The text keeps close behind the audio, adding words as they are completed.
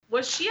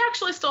was she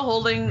actually still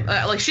holding,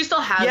 she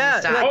still has the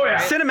staff, like,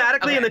 right?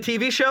 cinematically in the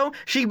TV show,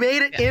 she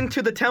made it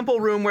into the temple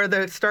room where the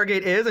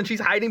Stargate is, and she's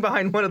hiding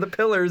behind one of the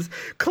pillars,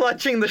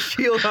 clutching the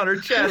shield on her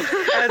chest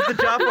as the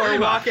Jaffa are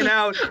walking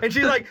out, and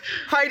she's like,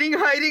 hiding.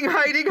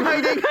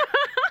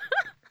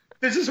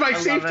 This is my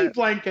safety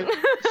blanket.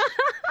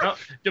 Now,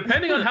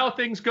 depending on how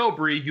things go,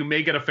 Bree, you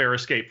may get a fair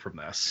escape from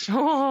this.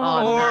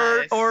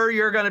 Or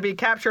you're going to be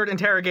captured,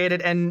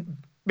 interrogated, and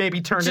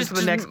maybe turned into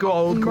the next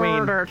gold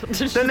queen.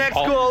 The next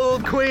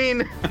gold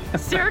queen.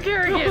 Sarah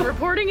Kerrigan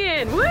reporting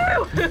in.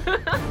 Woo!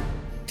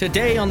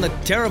 Today on The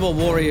Terrible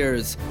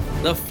Warriors,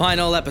 the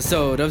final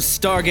episode of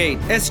Stargate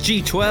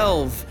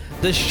SG-12,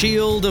 The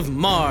Shield of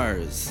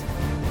Mars.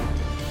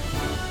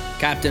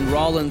 Captain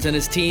Rollins and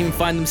his team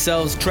find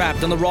themselves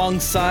trapped on the wrong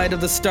side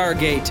of the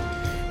Stargate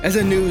as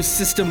a new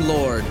system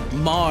lord,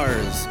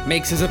 Mars,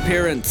 makes his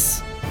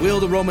appearance. Will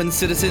the Roman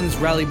citizens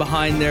rally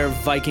behind their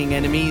Viking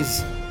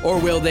enemies, or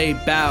will they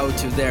bow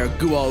to their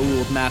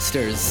Goa'uld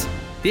masters?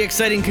 The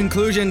exciting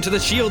conclusion to the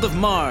Shield of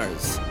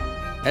Mars,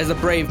 as the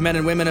brave men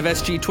and women of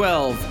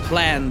SG-12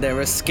 plan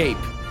their escape.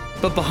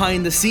 But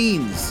behind the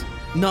scenes,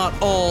 not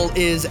all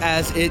is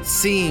as it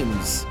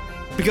seems,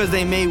 because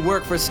they may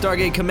work for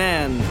Stargate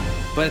Command,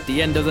 but at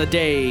the end of the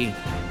day,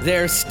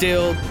 they're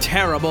still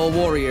terrible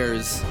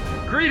warriors.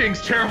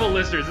 Greetings, terrible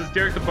listeners. This is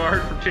Derek the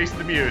Bard from Chasing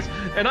the Muse,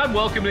 and I'm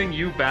welcoming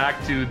you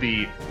back to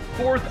the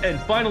fourth and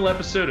final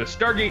episode of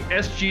Stargate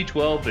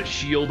SG-12, The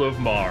Shield of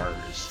Mars.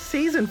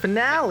 Season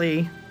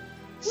finale.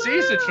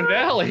 Season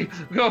finale.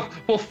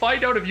 We'll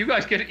find out if you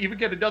guys even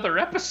get another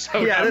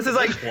episode. Yeah, this is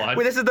like, one.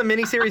 this is the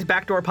miniseries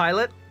backdoor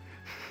pilot.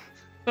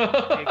 There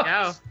you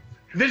go.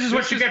 This is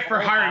what you get for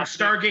hiring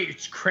happening. Stargate.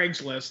 It's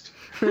Craigslist.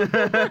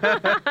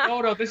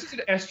 No, this is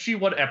an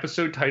SG-1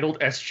 episode titled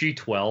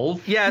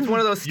SG-12. Yeah, it's one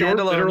of those You're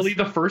standalones. literally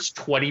the first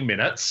 20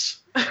 minutes.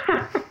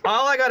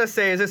 All I gotta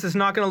say is this is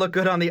not gonna look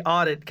good on the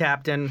audit,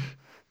 Captain.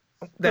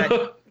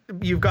 That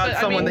you've got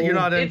someone that you're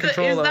not in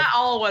control of. Is that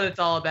all what it's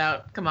all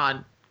about? Come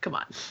on.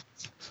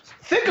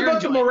 Think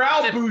about the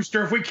morale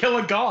booster if we kill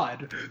a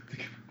god.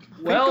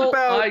 Well,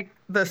 about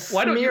the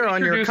why don't you smear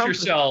on your introduce company.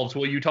 yourselves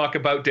while you talk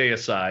about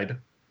Deicide?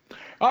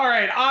 All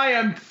right, I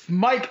am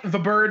Mike the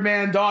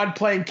Birdman Dodd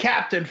playing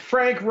Captain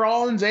Frank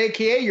Rollins,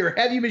 a.k.a. your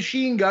heavy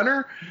machine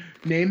gunner,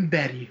 named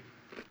Betty.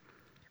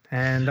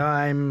 And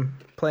I'm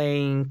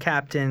playing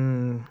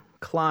Captain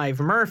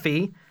Clive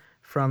Murphy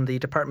from the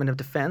Department of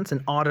Defense,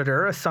 an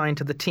auditor assigned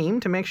to the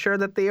team to make sure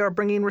that they are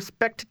bringing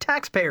respect to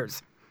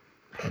taxpayers.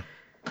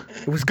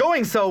 It was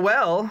going so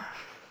well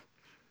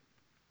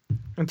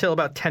until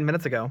about 10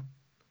 minutes ago.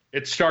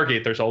 It's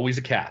Stargate. There's always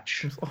a catch.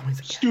 There's always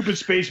a catch. Stupid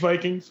space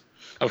Vikings.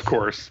 Of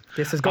course.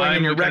 This is going in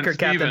I'm your Lieutenant record,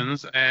 Captain.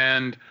 Stevens,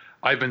 and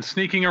I've been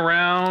sneaking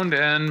around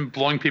and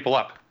blowing people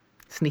up.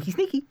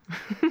 Sneaky.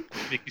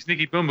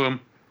 Sneaky, boom, boom.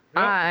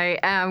 I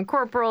am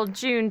Corporal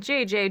June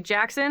J.J.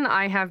 Jackson.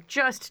 I have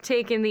just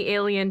taken the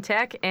alien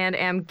tech and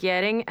am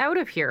getting out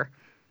of here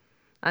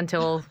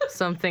until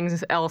something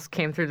else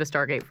came through the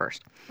Stargate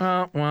first.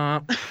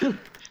 Well.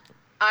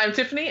 I'm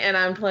Tiffany, and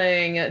I'm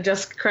playing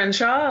Jessica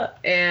Crenshaw,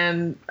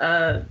 and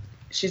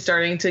she's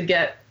starting to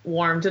get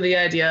warm to the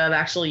idea of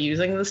actually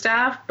using the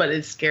staff, but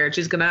is scared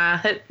she's gonna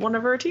hit one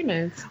of her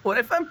teammates. What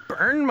if I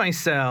burn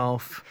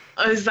myself?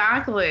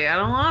 Exactly. I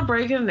don't want to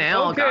break a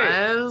nail, Okay.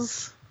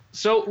 guys.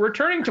 So,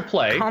 returning to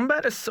play,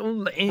 Combat is so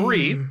lame.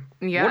 Bree,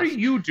 Yes. what are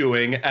you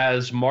doing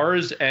as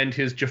Mars and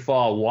his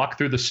Jaffa walk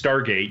through the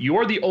Stargate? You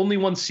are the only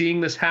one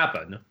seeing this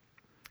happen.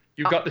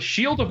 You've got the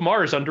Shield of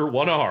Mars under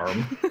one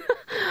arm.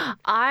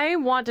 I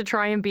want to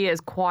try and be as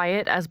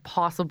quiet as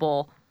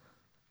possible,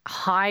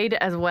 hide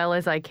as well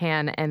as I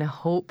can, and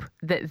hope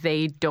that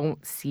they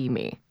don't see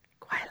me.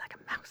 Quiet like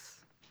a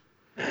mouse.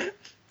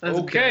 That's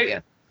a good Okay.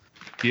 idea.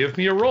 Give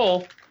me a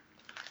roll.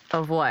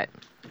 Of what?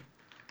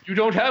 You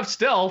don't have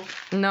stealth.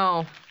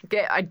 No.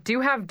 I do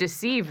have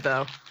deceive,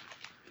 though.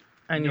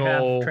 And you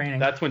No, have training.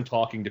 that's when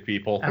talking to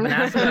people. Have an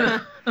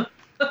aspect.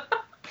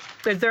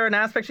 Is there an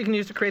aspect you can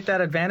use to create that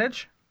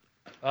advantage?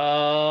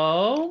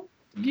 Oh,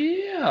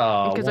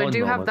 yeah. Because I one do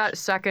have moment. that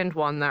second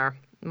one there.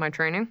 My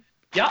training?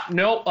 Yeah,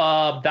 no,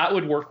 that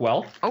would work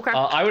well. Okay.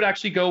 I would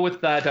actually go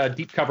with that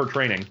deep cover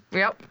training.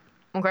 Yep.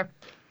 Okay.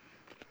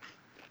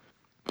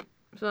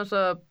 So that's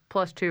a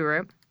 +2,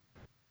 right?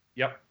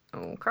 Yep.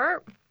 Okay.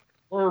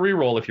 Or a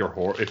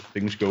reroll if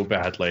things go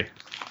badly.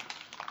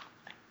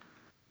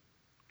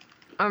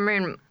 I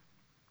mean,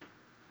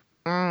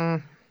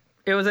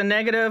 It was a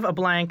negative, a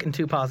blank, and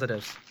 2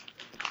 positives.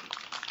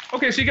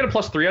 Okay, so you get a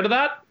 +3 out of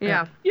that?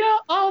 yeah. Yeah,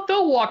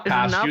 they'll walk Is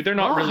past enough? you. They're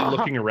not really Oh.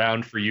 looking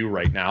around for you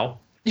right now.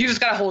 You just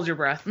gotta hold your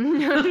breath.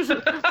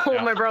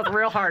 Hold my breath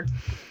real hard.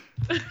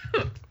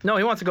 No,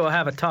 he wants to go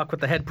have a talk with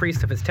the head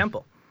priest of his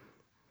temple.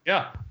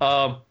 Yeah.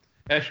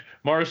 As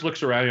Mars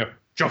looks around,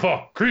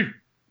 Jaffa, creep.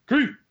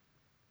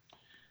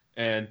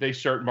 And they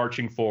start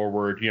marching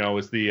forward,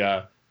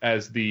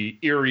 as the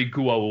eerie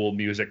Goa'uld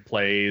music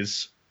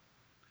plays.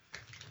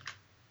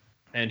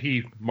 And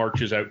he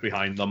marches out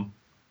behind them.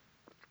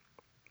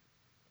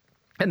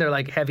 And they're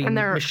like heavy And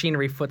they're-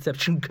 machinery footsteps.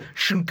 Shunk,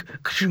 shunk,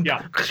 shunk,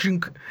 Yeah.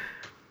 shunk.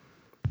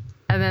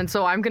 And then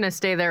so I'm going to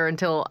stay there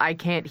until I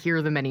can't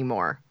hear them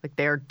anymore. Like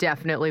they're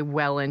definitely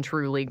well and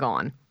truly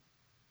gone.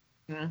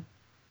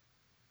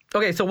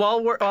 Okay, so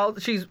while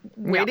she's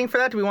waiting for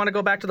that, do we want to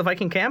go back to the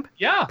Viking camp?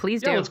 Yeah.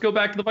 Please Yeah, do. let's go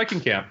back to the Viking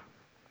camp.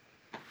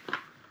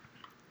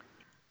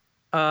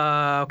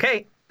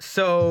 Okay,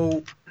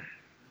 so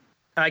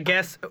I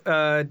guess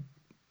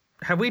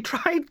have we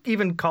tried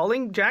even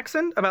calling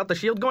Jackson about the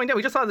shield going down?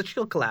 We just saw the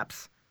shield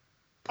collapse.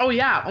 Oh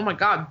yeah. Oh my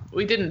God.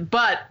 We didn't.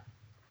 But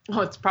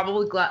it's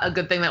probably a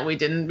good thing that we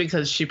didn't,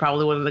 because she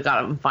probably would have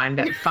got him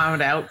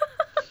found out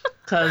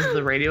because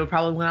the radio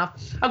probably went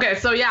off. Okay.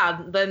 So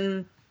yeah,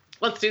 then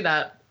let's do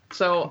that.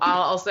 So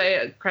I'll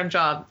say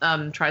Crenshaw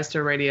tries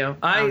to radio.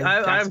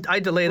 I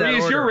delay that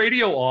Is order. your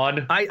radio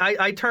on?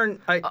 I turn.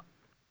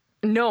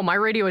 No, my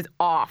radio is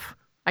off.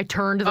 I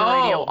turned the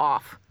radio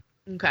off.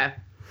 Okay.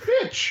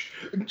 Bitch.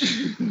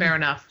 Fair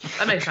enough.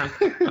 That makes sense.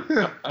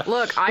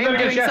 Look, I then am I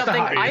guess doing she has to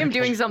something. hide. I am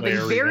doing something very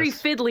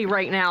Hilarious. fiddly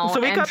right now,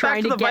 So we and cut back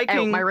trying to to the get out.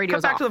 Viking. My radio's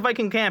cut back off. to the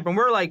Viking camp, and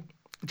we're like,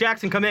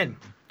 Jackson, come in.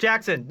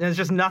 Jackson, there's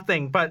just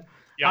nothing. But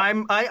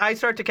Yep. I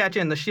start to catch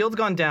in. The shield's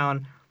gone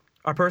down.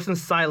 Our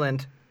person's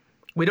silent.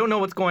 We don't know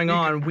what's going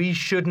on. We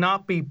should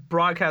not be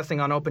broadcasting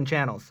on open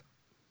channels.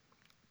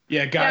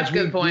 Yeah, guys. That's a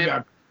good point. Do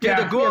the we have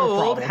a Gua'uld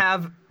problem.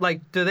 have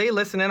do they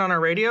listen in on our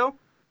radio,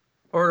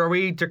 or are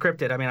we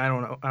decrypted? I mean, I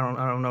don't know. I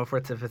don't know if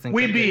it's encrypted.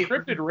 We'd be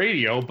Encrypted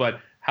radio, but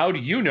how do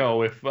you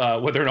know if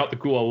whether or not the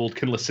Gua'uld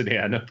can listen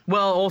in?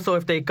 Well, also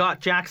if they got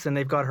Jackson,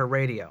 they've got her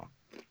radio.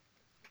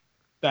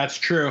 That's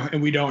true,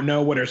 and we don't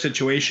know what her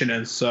situation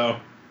is. So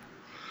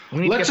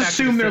We need to let's get back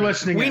to the assume they're city.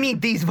 listening. We in.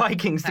 need these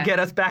Vikings to get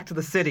us back to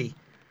the city.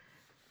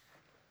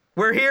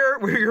 We're here.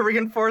 We're your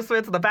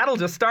reinforcements. The battle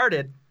just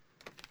started.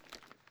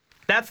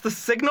 That's the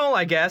signal,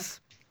 I guess.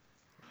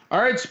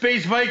 All right,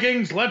 Space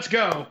Vikings, let's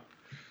go.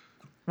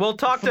 We'll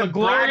talk For to the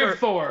glory Bragger. of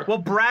Thor. We'll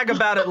brag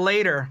about it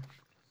later.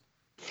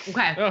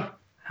 Okay. Oh,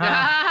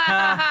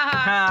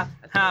 Ha,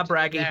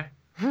 braggy.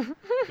 There.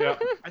 yeah.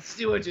 I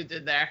see what you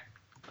did there.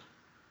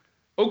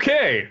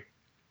 Okay.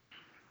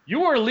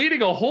 You are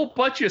leading a whole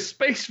bunch of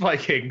space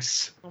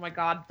Vikings. Oh my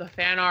God, the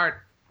fan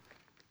art.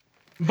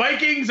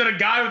 Vikings and a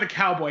guy with a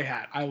cowboy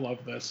hat. I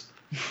love this.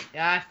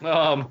 Yeah.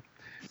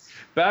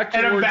 Back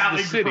And a towards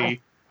valley the city. girl.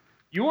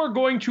 You are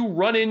going to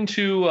run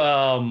into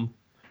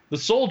the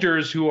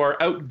soldiers who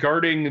are out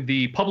guarding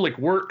the public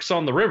works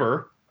on the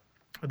river.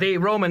 The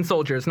Roman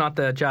soldiers, not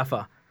the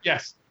Jaffa.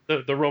 Yes,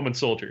 the Roman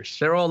soldiers.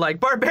 They're all like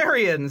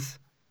barbarians.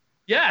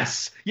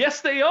 Yes,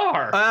 they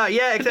are.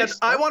 Yeah, Did they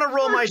except I start want to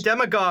roll my first?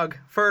 demagogue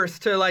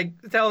first to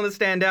tell them to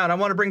stand down. I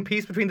want to bring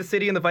peace between the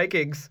city and the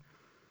Vikings.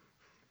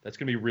 That's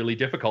gonna be really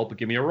difficult, but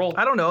give me a roll.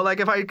 I don't know,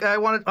 if I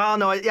want to. Oh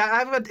no,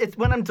 it's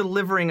when I'm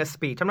delivering a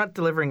speech. I'm not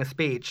delivering a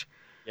speech.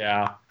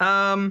 Yeah.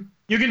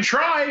 You can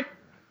try.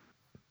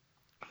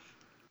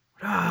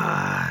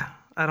 I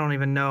don't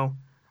even know.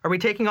 Are we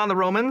taking on the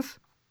Romans,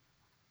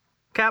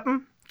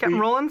 Captain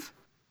Rollins?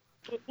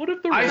 What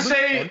if the I Romans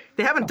say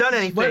They haven't done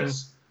anything.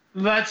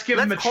 let's give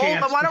them a hold.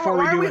 chance Why before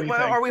we are do we? anything.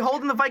 Are we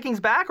holding the Vikings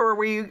back, or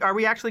are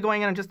we actually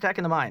going in and just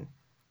attacking the mine?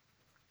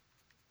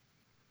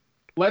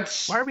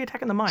 Let's. Why are we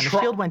attacking the mine? The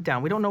Try- shield went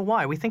down. We don't know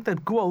why. We think the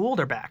Gua'uld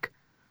are back.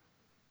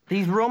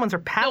 These Romans are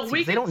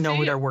patsies. They don't know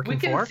who they're working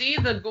for. We for. can see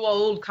the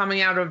Gua'uld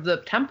coming out of the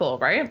temple,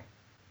 right?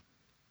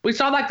 We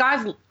saw that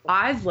guy's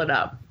eyes lit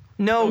up.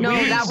 No, No,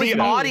 we, that was the me.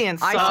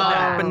 audience I saw saw that,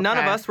 that. but none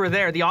of Okay. us were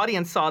there. The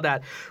audience saw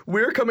that.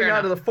 We're coming Fair out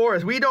of enough. the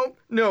forest. We don't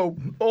know.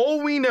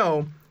 All we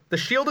know, the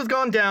shield has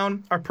gone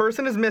down. Our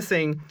person is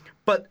missing.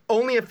 But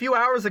only a few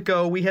hours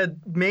ago, we had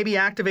maybe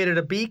activated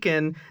a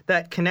beacon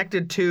that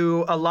connected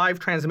to a live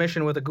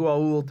transmission with a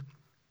Gua'uld.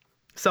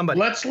 Somebody.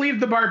 Let's leave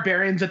the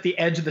barbarians at the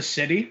edge of the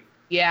city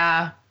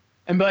Yeah.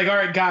 and be like, all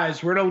right,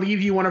 guys, we're gonna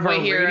leave you one of our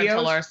Wait here radios.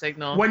 until our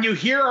signal. When you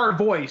hear our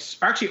voice,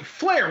 or actually,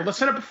 flare. Let's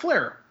set up a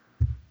flare.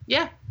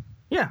 Yeah,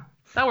 Yeah.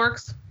 that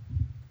works.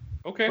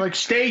 Okay. Like,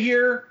 stay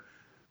here.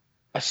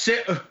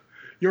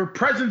 Your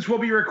presence will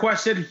be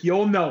requested.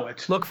 You'll know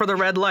it. Look for the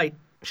red light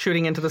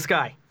shooting into the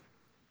sky.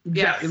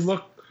 Yes. Yeah,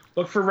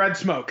 look for red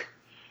smoke.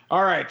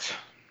 All right.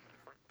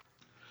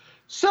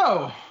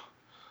 So,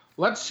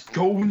 let's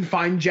go and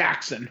find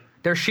Jackson.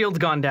 Their shield's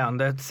gone down.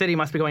 The city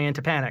must be going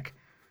into panic.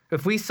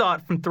 If we saw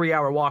it from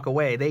 3-hour walk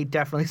away, they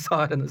definitely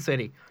saw it in the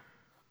city.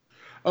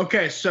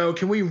 Okay, so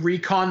can we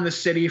recon the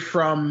city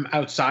from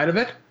outside of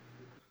it?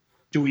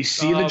 Do we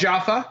see the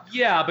Jaffa?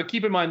 Yeah, but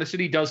keep in mind the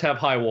city does have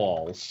high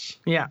walls.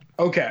 Yeah.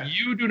 Okay.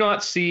 You do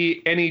not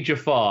see any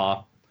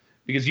Jaffa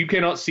because you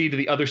cannot see to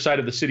the other side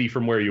of the city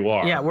from where you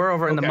are. Yeah, we're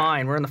over in the Okay.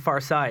 mine. We're in the far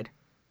side.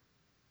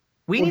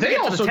 We Well, need to they get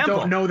to also the temple.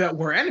 don't know that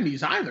we're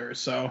enemies either,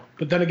 so.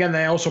 But then again,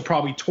 they also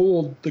probably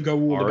told the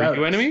Goa'uld Are about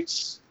you us.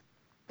 enemies?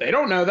 They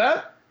don't know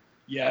that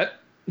yet.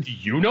 Do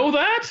you know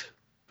that?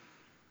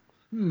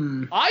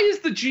 I, as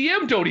the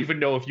GM, don't even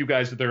know if you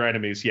guys are their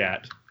enemies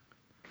yet.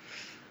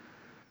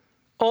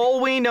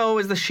 All we know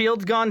is the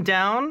shield's gone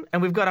down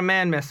and we've got a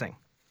man missing.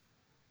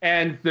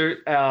 And there,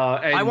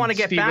 and I want to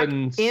get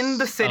Stevens, back in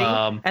the city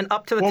and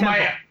up to the Well,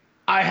 temple.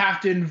 I have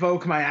to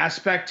invoke my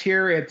aspect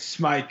here. It's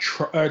my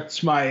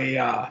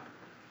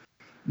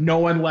no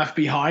one left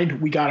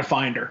behind. We got to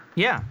find her.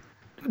 Yeah.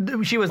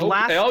 She was Okay.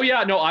 last. Oh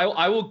yeah, no,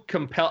 I will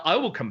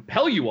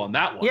compel you on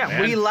that one. Yeah,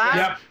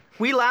 man.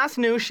 we last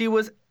knew she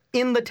was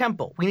in the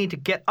temple. We need to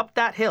get up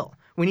that hill.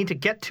 We need to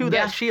get to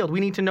that shield. We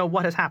need to know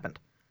what has happened.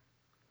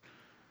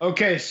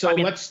 Okay, so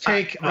let's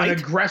take right? an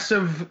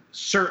aggressive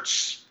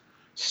search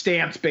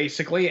stance,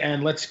 basically,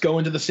 and let's go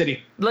into the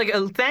city. Like,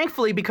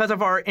 thankfully, because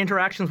of our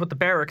interactions with the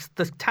barracks,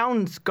 the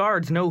town's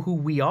guards know who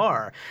we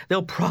are.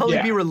 They'll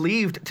probably be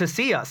relieved to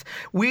see us.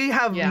 We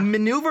have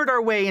maneuvered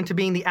our way into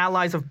being the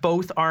allies of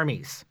both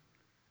armies.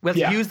 Let's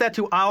use that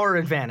to our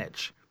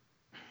advantage.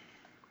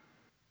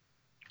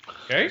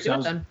 Okay.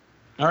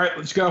 All right,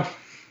 let's go.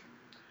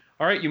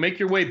 All right, you make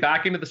your way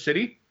back into the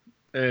city,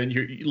 and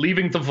you're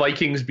leaving the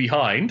Vikings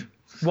behind.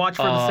 Watch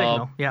for the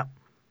signal. Yeah.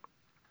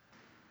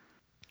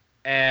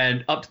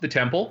 And up to the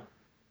temple.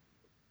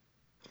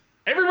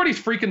 Everybody's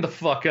freaking the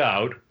fuck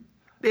out.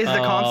 Is the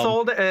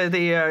console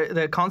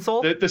the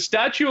console? The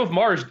statue of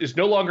Mars is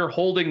no longer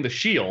holding the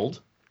shield.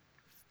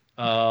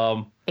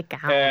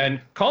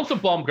 And Consul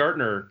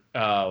Baumgartner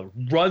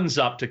runs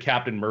up to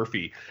Captain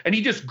Murphy, and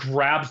he just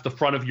grabs the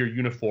front of your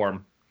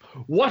uniform.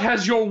 What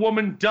has your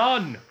woman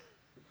done?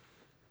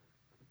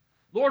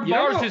 Lord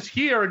Mars is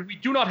here, and we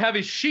do not have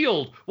his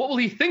shield. What will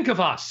he think of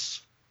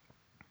us?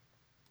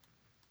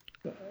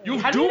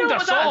 You've doomed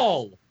us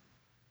all.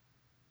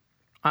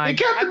 Hey,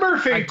 Captain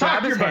Murphy, I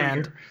grab his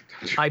hand,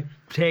 I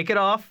take it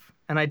off,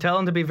 and I tell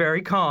him to be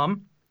very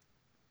calm.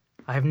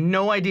 I have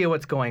no idea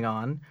what's going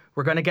on.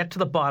 We're going to get to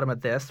the bottom of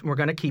this, and we're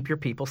going to keep your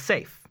people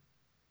safe.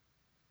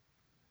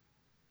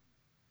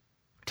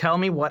 Tell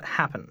me what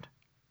happened.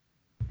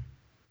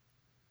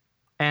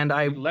 And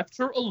I left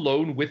her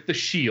alone with the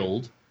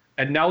shield,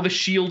 and now the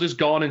shield is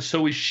gone, and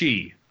so is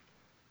she.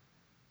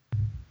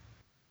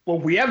 Well,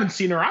 we haven't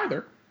seen her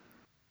either.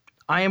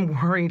 I am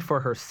worried for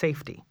her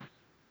safety.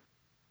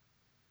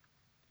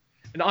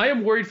 And I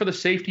am worried for the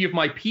safety of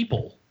my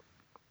people.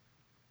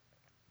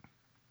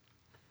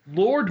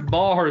 Lord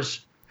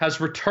Mars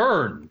has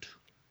returned.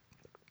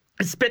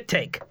 Spit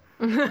take.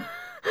 And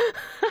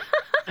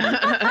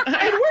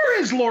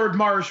where is Lord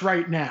Mars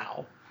right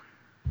now?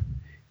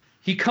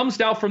 He comes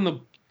now from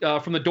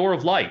the door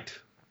of light.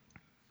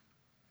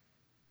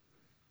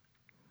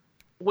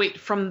 Wait,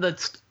 from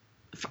the...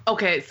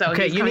 Okay, so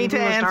okay, he's you need to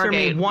answer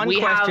me one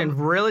question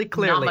really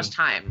clearly. Not much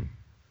time.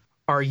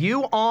 Are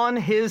you on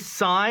his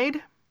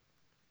side?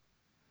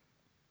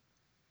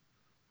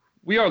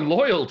 We are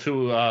loyal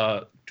to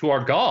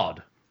our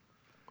god.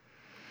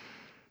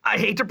 I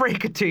hate to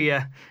break it to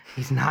you.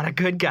 He's not a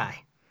good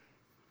guy.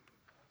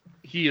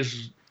 He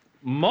is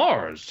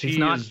Mars.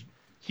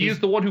 He is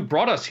the one who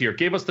brought us here,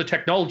 gave us the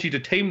technology to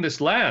tame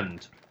this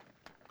land.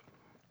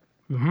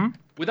 Mm-hmm.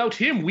 Without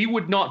him, we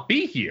would not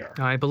be here.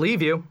 I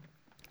believe you.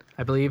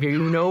 I believe you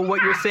know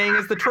what you're saying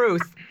is the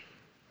truth.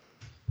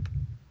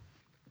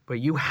 But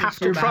you have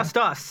to trust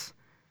us.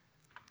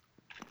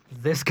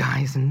 This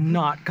guy's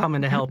not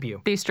coming to help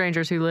you. These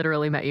strangers who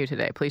literally met you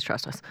today, please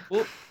trust us.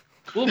 Well,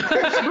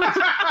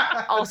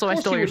 also, I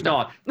stole your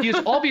stuff. He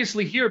is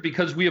obviously here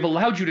because we have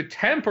allowed you to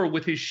tamper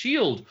with his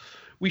shield.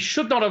 We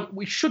should not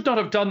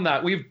have done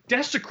that. We have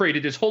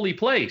desecrated his holy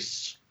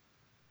place.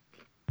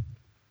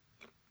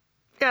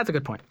 Yeah, that's a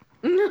good point.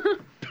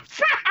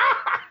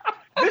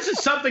 This is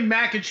something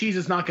mac and cheese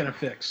is not going to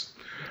fix.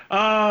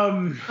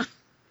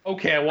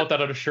 Okay, I want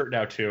that on a shirt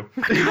now too.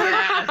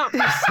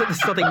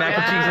 Something mac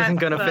and cheese isn't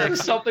going to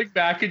fix. Something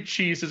mac and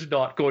cheese is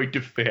not going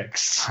to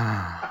fix.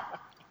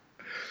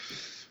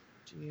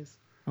 Jeez.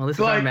 Well, this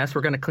is our mess.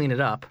 We're going to clean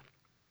it up.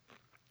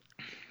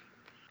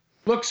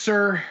 Look,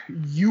 sir,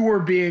 you were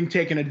being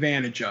taken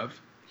advantage of.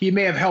 He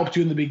may have helped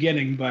you in the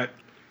beginning, but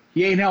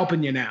he ain't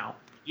helping you now.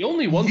 The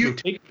only ones who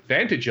take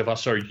advantage of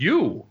us are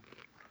you.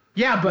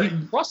 Yeah, but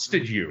we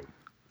trusted you.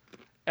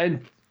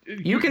 And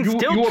you can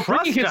still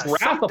trust us.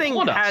 Something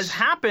has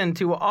happened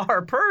to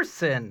our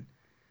person.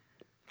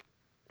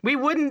 We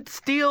wouldn't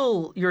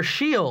steal your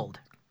shield.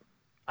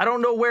 I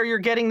don't know where you're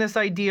getting this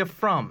idea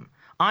from.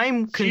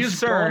 I'm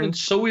concerned. And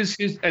so is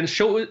his, and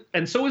so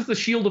is the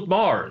shield of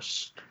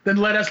Mars. Then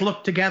let us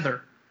look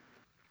together.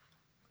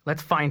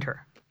 Let's find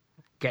her.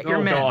 Get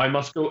your men. No, I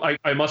must go.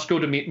 I must go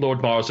to meet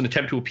Lord Mars and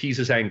attempt to appease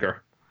his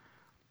anger.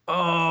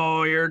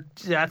 Oh,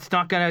 that's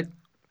not gonna.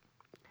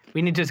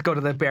 We need to just go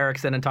to the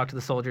barracks then and talk to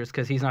the soldiers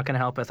because he's not gonna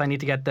help us. I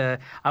need to get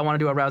I want to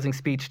do a rousing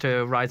speech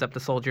to rise up the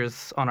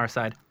soldiers on our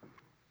side.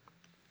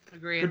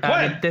 Agreed. Good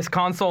plan. This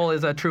consul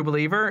is a true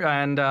believer,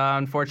 and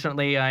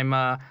unfortunately,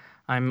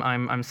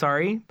 I'm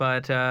sorry,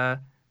 but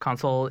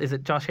Consul, is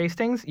it Josh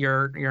Hastings?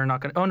 You're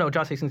not gonna. Oh no,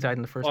 Josh Hastings died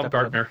in the first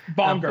episode.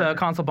 Baumgartner.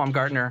 Consul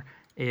Baumgartner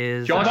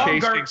is. Josh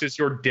Hastings is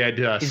your dead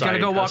He's gonna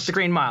go walk the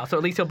Green Mile, so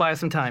at least he'll buy us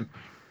some time.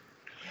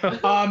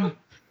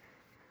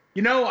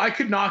 You know, I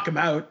could knock him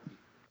out.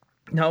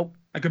 Nope.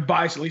 I could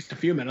buy us at least a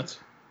few minutes.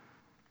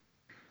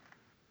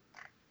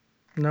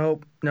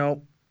 Nope.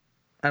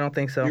 I don't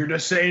think so. You're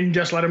just saying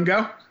just let him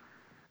go?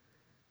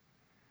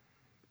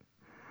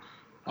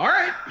 All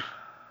right.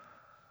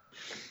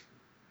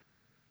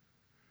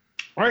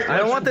 I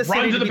don't want this run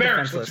city to the be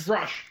barracks. defenseless.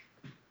 Let's rush.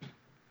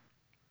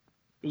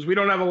 because we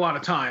don't have a lot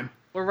of time.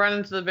 We're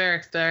running to the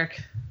barracks,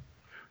 Derek.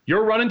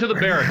 You're running to the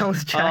Where the barracks. hell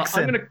is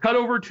Jackson? I'm going to cut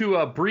over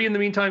to Bree in the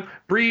meantime.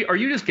 Bree, are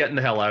you just getting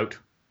the hell out?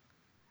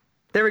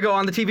 There we go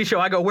on the TV show.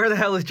 I go, where the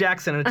hell is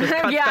Jackson? And it just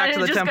cuts back to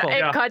the temple.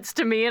 It cuts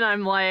to me, and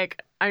I'm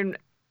like, I'm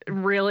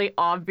really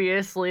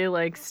obviously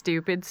like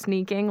stupid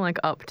sneaking like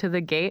up to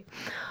the gate.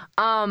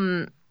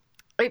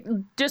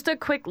 Just a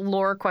quick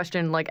lore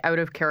question, like out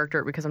of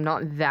character, because I'm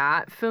not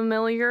that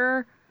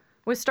familiar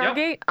with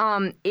Stargate.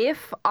 Yep.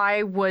 If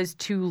I was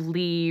to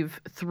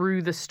leave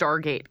through the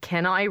Stargate,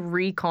 can I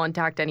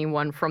recontact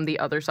anyone from the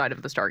other side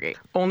of the Stargate?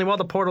 Only while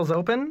the portal's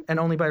open and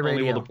only by radio.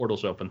 Only while the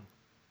portal's open.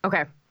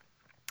 Okay.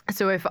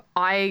 So if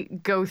I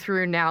go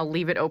through now,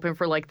 leave it open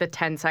for like the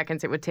 10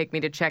 seconds it would take me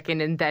to check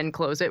in and then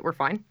close it, we're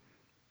fine?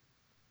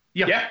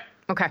 Yeah.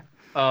 Okay.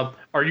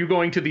 Are you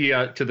going to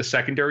the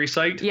secondary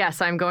site?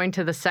 Yes, I'm going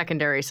to the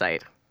secondary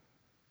site.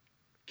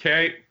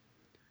 Okay.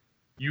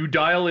 You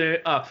dial in.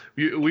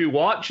 We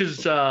watch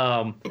as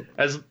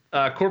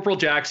Corporal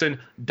Jackson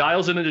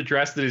dials in an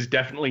address that is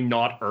definitely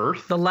not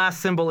Earth. The last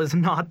symbol is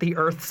not the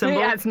Earth symbol.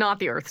 Yeah, it's not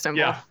the Earth symbol.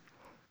 Yeah.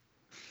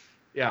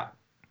 Yeah.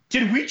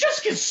 Did we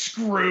just get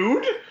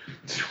screwed?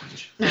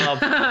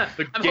 The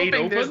I'm gate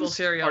hoping there's opens.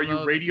 ulterior Are you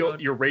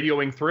mode. You're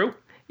radioing through?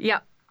 Yeah.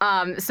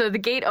 So the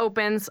gate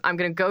opens. I'm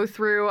going to go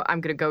through. I'm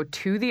going to go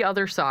to the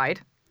other side.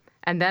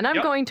 And then I'm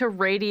Yep. going to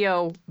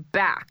radio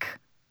back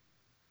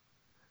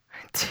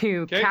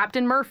to Okay.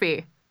 Captain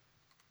Murphy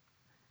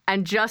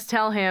and just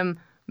tell him,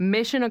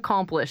 mission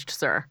accomplished,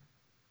 sir.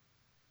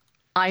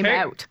 I'm Okay.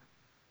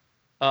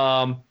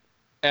 out.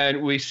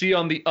 And we see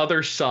on the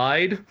other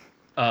side,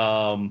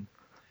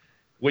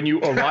 when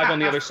you arrive on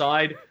the other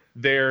side,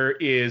 there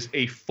is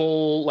a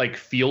full like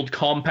field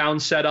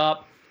compound set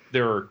up.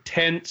 There are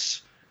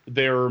tents.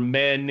 There are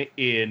men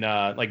in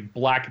like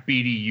black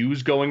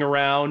BDUs going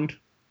around.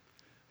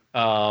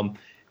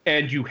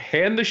 And you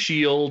hand the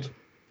shield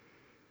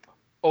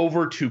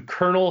over to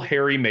Colonel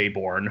Harry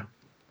Mayborn.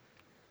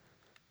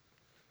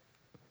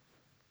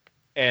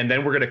 And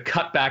then we're going to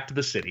cut back to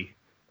the city.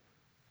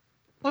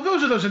 Well,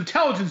 those are those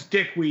intelligence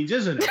dickweeds,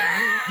 isn't it?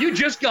 You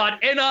just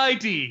got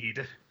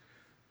NID'd.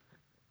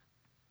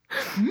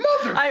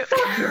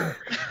 Motherfucker!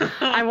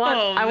 I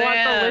want the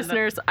man.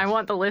 listeners. I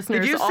want the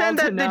listeners. Did you all send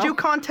to that? know. Did you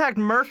contact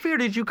Murphy or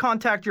did you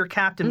contact your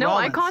Captain No,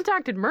 Rollins? I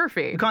contacted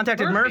Murphy. You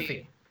contacted Murphy.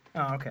 Murphy.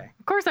 Oh, okay.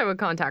 Of course, I would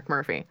contact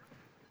Murphy.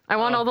 I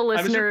want all the I'm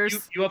assuming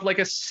listeners. You have like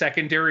a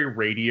secondary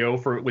radio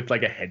with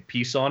like a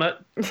headpiece on it.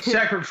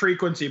 Separate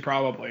frequency,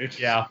 probably.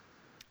 Yeah.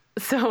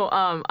 So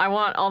I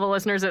want all the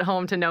listeners at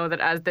home to know that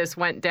as this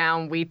went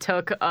down, we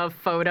took a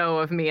photo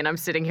of me, and I'm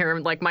sitting here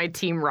in like my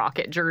Team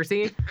Rocket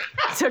jersey.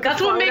 That's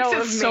what makes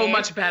it so me.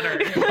 much better.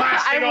 I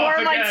Blasting off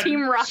wore my again.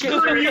 Team Rocket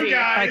Screw jersey. you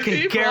guys. I can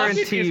Steve guarantee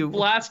Rocket is you.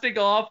 blasting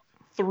off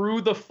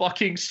through the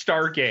fucking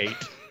Stargate.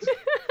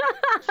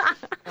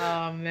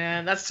 Oh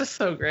man, that's just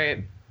so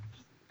great.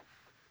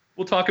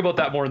 We'll talk about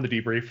that more in the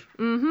debrief.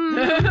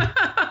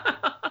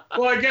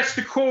 Well, I guess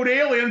to quote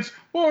aliens,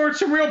 well, we're in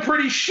some real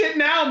pretty shit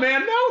now,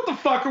 man. Now what the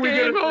fuck are we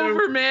Game gonna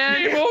over, do?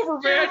 man. Game over,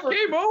 man.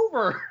 Game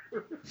over.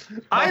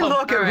 I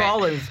look at all right.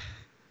 Rollins.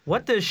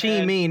 What does she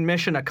And- mean,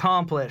 mission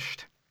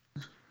accomplished?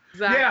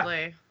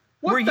 Exactly.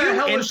 What Were the you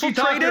hell is she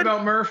talking infiltrated?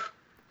 about, Murph?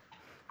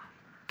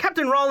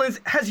 Captain Rollins,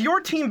 has your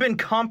team been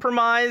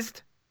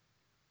compromised?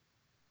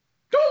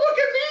 Don't look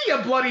at me,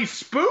 you bloody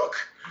spook!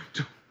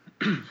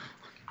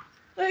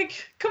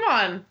 Like, come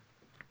on.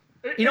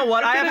 You know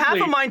what? I have half a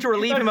Admittedly, mind to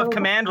relieve him of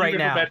command right you've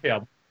never now. met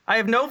him. I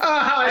have no,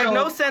 I I have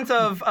no don't- sense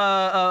of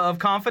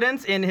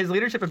confidence in his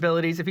leadership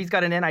abilities if he's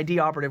got an NID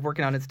operative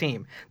working on his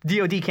team. The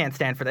DoD can't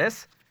stand for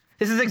this.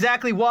 This is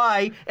exactly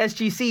why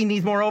SGC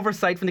needs more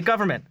oversight from the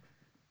government.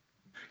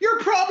 You're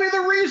probably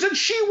the reason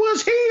she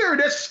was here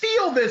to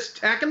steal this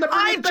tech and to bring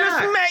I it just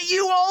back. met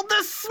you all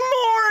this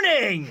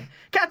morning!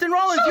 Captain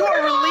Rollins, So you are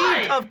did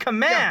relieved I! of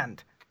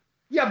command.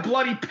 You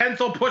bloody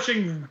pencil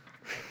pushing.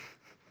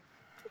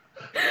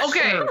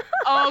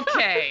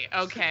 Okay,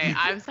 okay.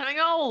 I'm sending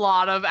a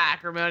lot of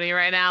acrimony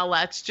right now.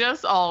 Let's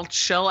just all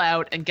chill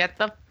out and get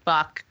the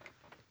fuck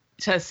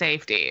to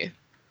safety.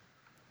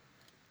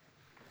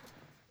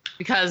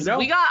 Because No.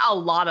 we got a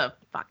lot of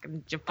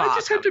fucking jaffa. I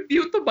just had to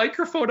mute the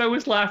microphone. I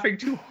was laughing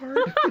too hard.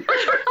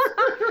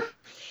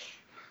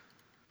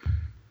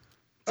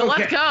 So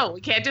Okay. let's go.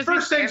 We can't just be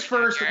First things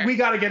scared first, here. we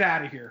got to get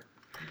out of here.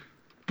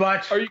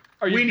 But Are you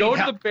We need going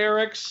to help. the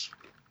barracks?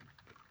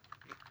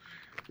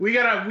 we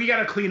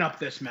gotta clean up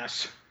this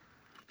mess.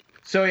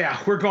 So yeah,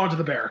 we're going to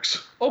the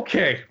barracks.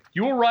 Okay.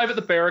 You arrive at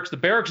the barracks. The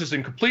barracks is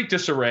in complete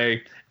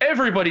disarray.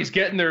 Everybody's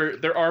getting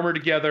their armor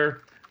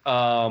together.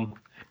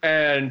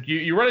 And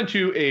you run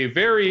into a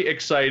very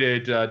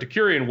excited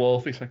Decurion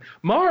wolf. He's like,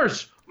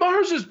 Mars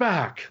is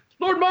back.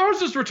 Lord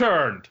Mars has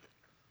returned.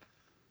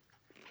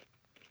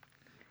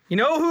 You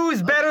know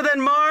who's better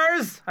than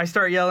Mars? I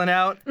start yelling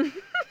out.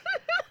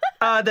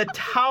 The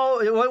Tau.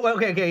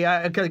 Okay.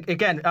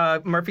 Again,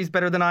 Murphy's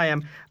better than I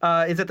am.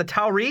 Is it the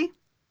Tauri?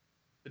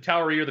 The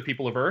Towery are the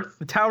people of Earth.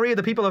 The Tauri are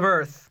the people of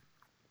Earth.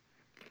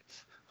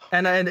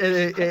 And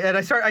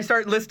I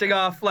start listing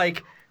off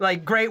like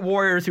like great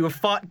warriors who have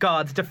fought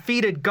gods,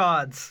 defeated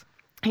gods.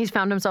 He's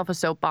found himself a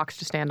soapbox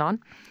to stand on.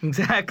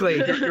 Exactly.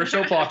 Your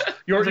soapbox.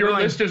 Your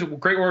list of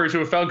great warriors who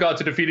have found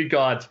gods and defeated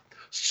gods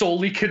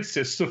solely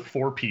consists of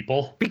 4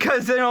 people.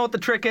 Because you know what the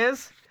trick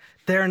is?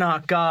 They're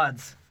not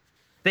gods.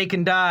 They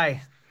can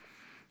die.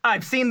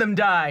 I've seen them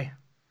die.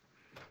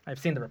 I've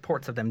seen the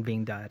reports of them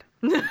being died.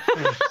 Lots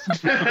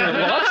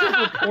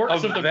of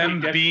reports Of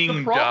them dead. being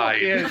the problem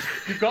died. is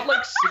you've got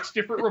like 6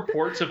 different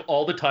reports of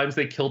all the times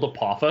they killed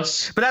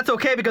Apophis. But that's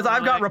okay because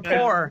I've got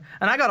rapport,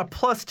 and I got a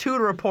 +2 to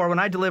rapport when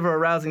I deliver a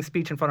rousing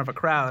speech in front of a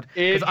crowd.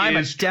 Because It I'm a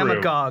is true.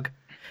 demagogue.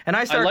 And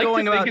I I start like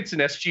going to about think it's an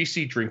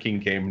SGC drinking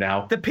game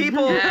now. the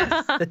people,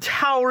 the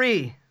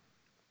Tauri.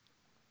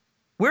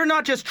 We're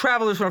not just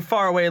travelers from a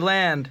faraway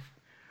land.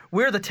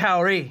 We're the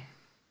Tauri.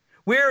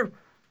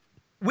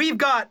 We've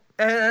got.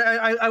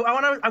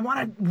 I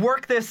want to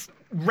work this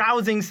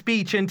rousing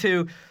speech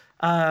into.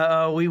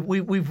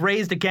 We've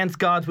raised against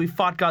gods. We've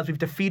fought gods. We've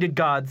defeated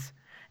gods,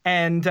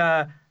 and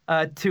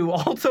to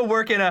also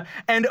work in a.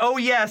 And oh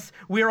yes,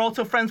 we are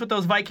also friends with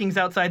those Vikings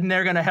outside, and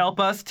they're going to help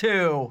us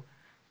too.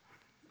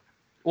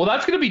 Well,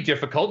 that's going to be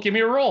difficult. Give me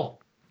a roll.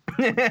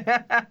 You're going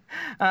to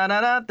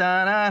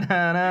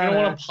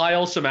want to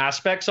pile some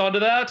aspects onto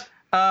that.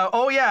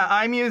 Oh yeah,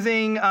 I'm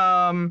using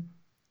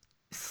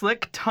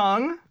Slick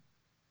Tongue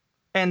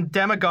and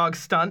Demagogue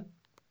Stunt,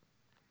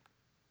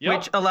 Yep.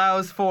 which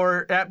allows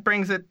for that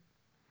brings it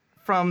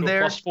from Go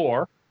there.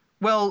 +4.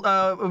 Well,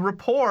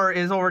 rapport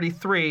is already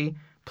 3,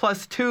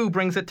 +2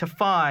 brings it to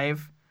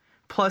 5,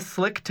 plus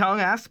Slick Tongue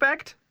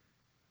aspect.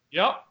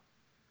 Yep.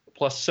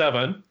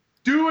 +7.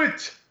 Do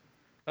it.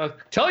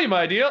 Tell you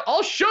my idea.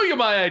 I'll show you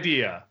my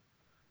idea.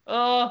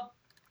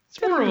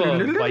 It's more of a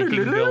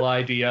Vikingville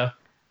idea.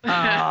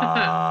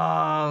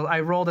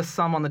 I rolled a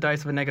sum on the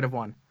dice of a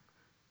 -1,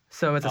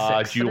 so it's a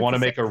 6. Do you want to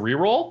make a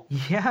reroll?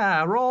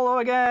 Yeah, roll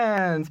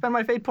again. Spend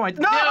my fate points.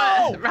 No!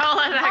 Roll it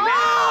back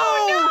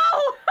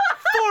Oh!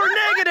 4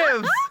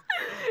 negatives.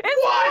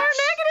 It's What? 4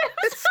 negatives.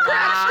 It's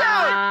scratched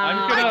out.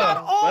 I'm gonna. I got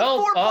all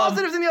 4 well,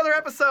 positives in the other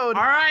episode.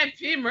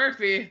 R.I.P.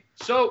 Murphy.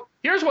 So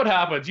here's what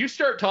happens. You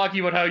start talking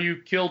about how you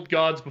killed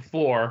gods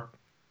before.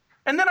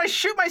 And then I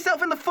shoot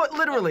myself in the foot,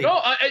 literally. No,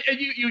 and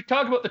you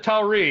talk about the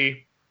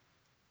Tauri,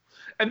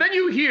 and then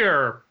you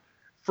hear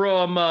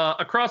from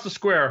across the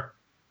square,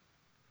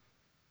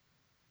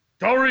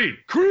 Tauri,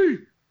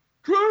 Kree,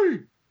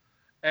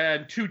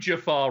 and 2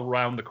 Jaffa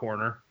round the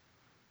corner.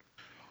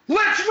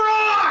 Let's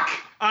rock!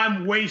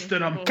 I'm wasting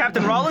them.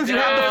 Captain Rollins, you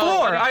have the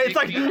floor. It's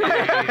like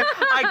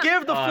I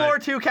give the Uh, floor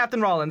to Captain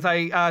Rollins.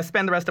 I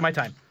spend the rest of my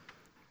time.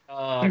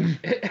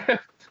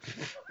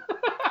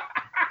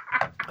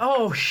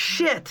 Oh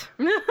shit!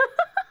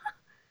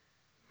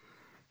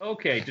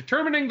 Okay,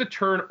 determining the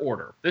turn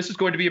order. This is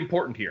going to be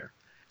important here.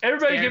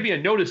 Everybody Scared. give me a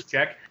notice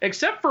check,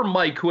 except for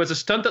Mike, who has a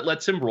stunt that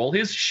lets him roll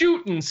his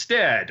shoot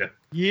instead.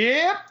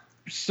 Yep.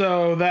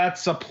 So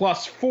that's a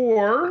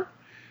 +4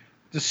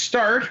 to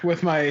start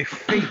with my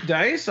fate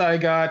dice. I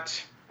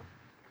got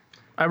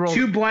I rolled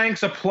 2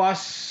 blanks, a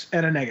plus,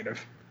 and a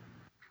negative.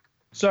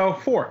 So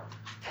 4.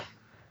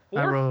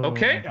 I rolled,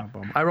 Okay.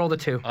 I rolled a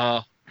 2.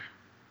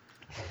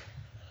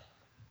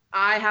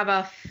 I have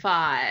a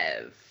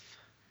 5.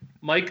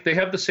 Mike, they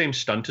have the same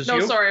stunt as No,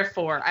 you. sorry, a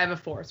 4. I have a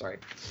 4, sorry.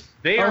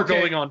 They are Okay.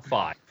 going on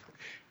 5.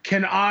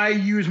 Can I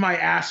use my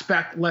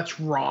aspect Let's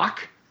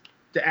Rock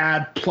to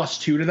add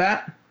 +2 to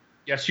that?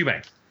 Yes, you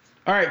may.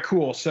 All right,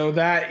 cool. So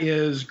that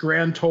is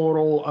grand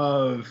total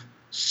of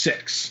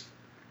 6.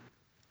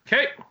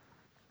 Okay.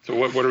 So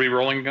what are we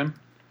rolling again?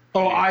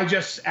 Oh, I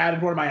just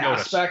added one of my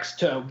Notice. aspects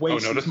to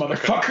waste notice? these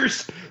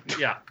motherfuckers.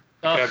 Yeah.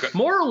 Yeah, I've got-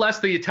 More or less,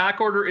 the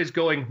attack order is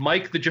going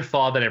Mike the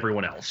Jaffa than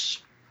everyone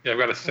else. Yeah, I've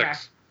got a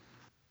 6.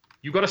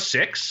 You got a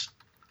 6?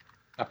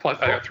 I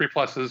got 3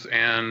 pluses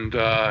and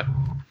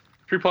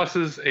 3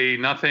 pluses, a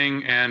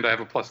nothing, and I have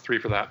a +3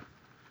 for that.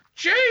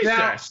 Jesus!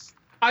 Now,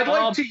 I'd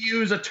like to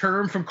use a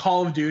term from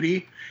Call of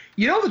Duty.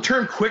 You know the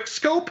term quick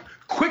scope?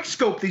 Quick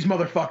scope these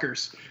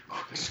motherfuckers.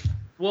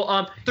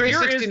 Well,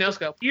 360 no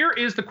scope. Here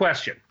is the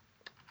question.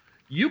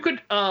 You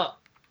could,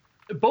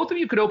 both of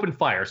you could open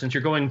fire since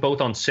you're going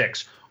both on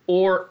 6.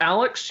 Or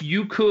Alex,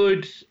 you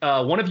could,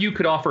 one of you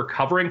could offer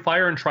covering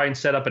fire and try and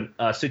set up a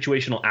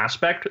situational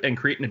aspect and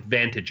create an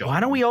advantage on Why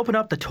it. don't we open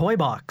up the toy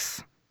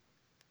box?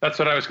 That's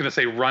what I was going to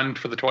say. Run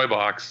for the toy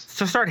box.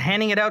 So start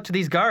handing it out to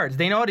these guards.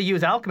 They know how to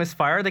use alchemist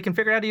fire. They can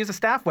figure out how to use a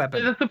staff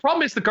weapon. The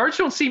problem is the guards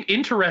don't seem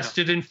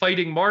interested in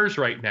fighting Mars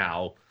right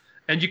now,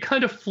 and you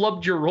kind of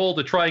flubbed your roll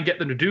to try and get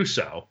them to do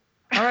so.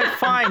 All right,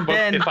 fine, But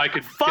then. if I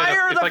could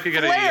fire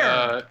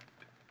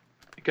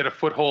get a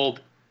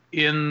foothold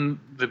in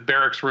the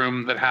barracks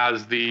room that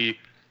has the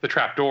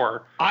trap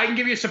door. I can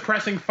give you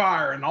suppressing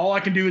fire, and all I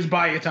can do is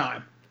buy you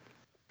time.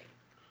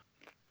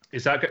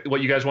 Is that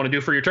what you guys want to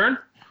do for your turn?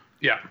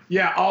 Yeah.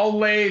 Yeah, I'll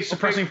lay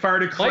suppressing fire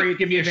to create Mike,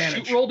 give me the a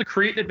advantage. shoot roll to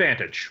create an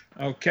advantage.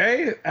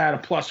 Okay, add a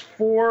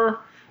 +4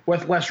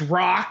 with less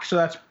rock, so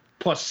that's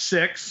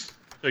 +6.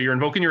 So you're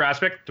invoking your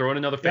aspect, throw in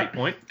another fate Yep.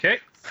 point. Okay,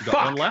 you got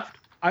Fuck. one left.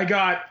 I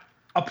got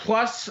a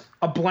plus,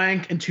 a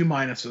blank, and 2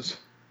 minuses.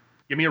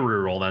 Give me a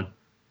reroll then.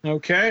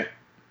 Okay.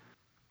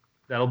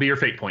 That'll be your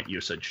fate point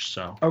usage.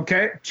 So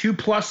Okay. 2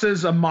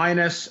 pluses, a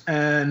minus,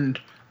 and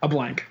a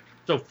blank.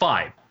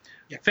 5.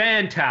 Yeah.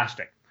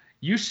 Fantastic.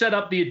 You set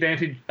up the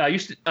advantage.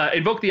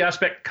 Invoke the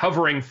aspect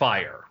covering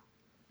fire.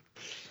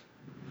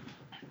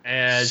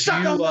 As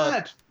Suck on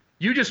that!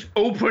 you just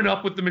open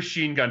up with the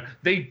machine gun.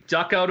 They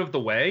duck out of the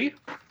way.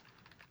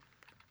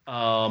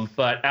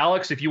 But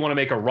Alex, if you want to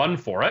make a run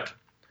for it,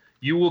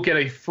 you will get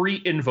a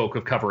free invoke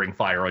of covering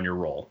fire on your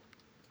roll.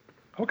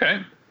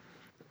 Okay.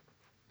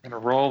 Gonna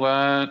roll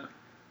that.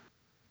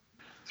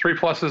 3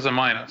 pluses, a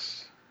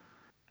minus.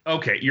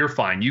 Okay, you're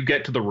fine. You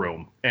get to the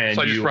room, and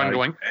So I just you run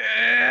going.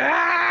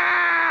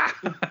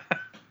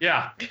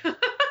 Yeah.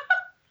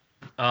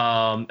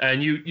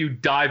 And you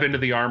dive into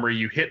the armory.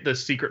 You hit the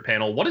secret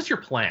panel. What is your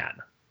plan?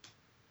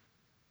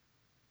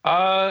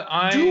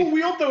 Dual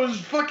wield those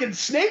fucking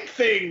snake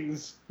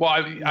things. Well,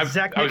 I was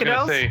Zach gonna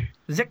Nicodels? say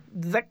Zach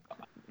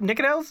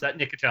Nicodels? Is that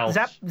Nicotel?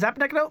 Zap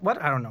Nicodels? What?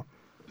 I don't know.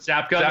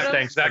 Zap guns.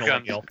 Thanks, Zach Colonel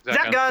guns. Gill.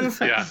 Zap guns.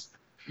 Yeah,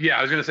 yeah.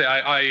 I was gonna say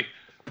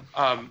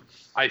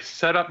I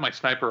set up my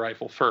sniper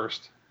rifle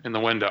first in the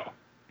window,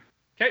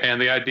 Okay.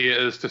 and the idea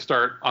is to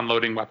start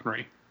unloading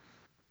weaponry.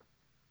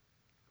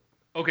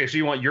 Okay, so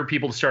you want your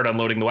people to start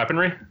unloading the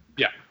weaponry?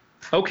 Yeah.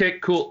 Okay,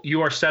 cool.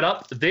 You are set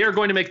up. They are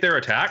going to make their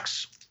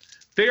attacks.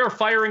 They are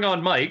firing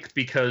on Mike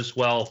because,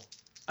 well,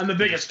 I'm the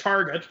biggest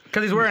target.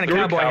 Because he's wearing a You're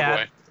cowboy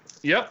hat.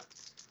 yep.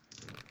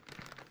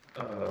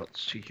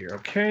 Let's see here.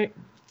 Okay.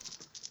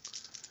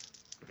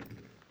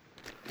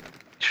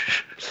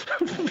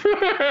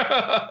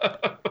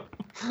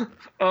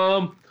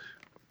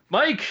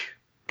 Mike,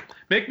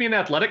 make me an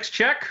athletics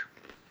check.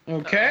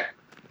 Okay.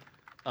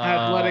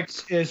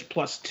 Athletics is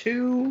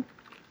 +2.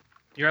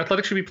 Your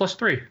athletics should be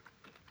 +3.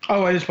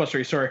 Oh, it is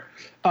 +3. Sorry.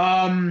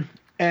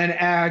 And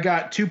I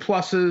got 2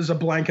 pluses, a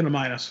blank, and a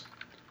minus.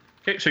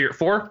 Okay, so you're at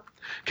 4.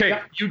 Okay,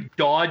 Yep. you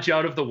dodge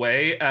out of the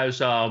way as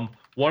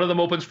one of them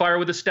opens fire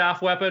with a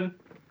staff weapon.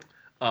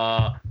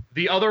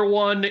 The other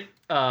one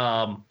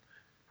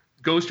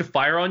goes to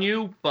fire on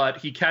you, but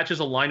he catches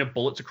a line of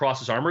bullets across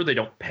his armor. They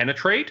don't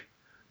penetrate,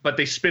 but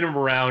they spin him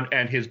around,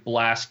 and his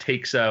blast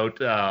takes out,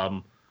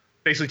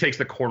 basically takes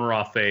the corner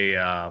off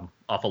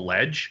a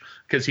ledge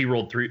because he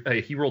rolled 4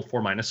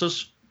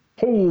 minuses.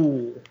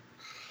 Oh.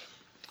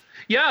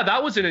 Yeah,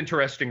 that was an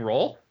interesting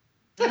roll.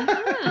 Little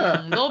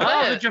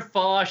Ah, the bit.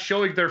 Jaffa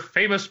showing their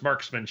famous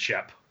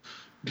marksmanship.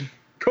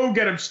 Go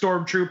get him,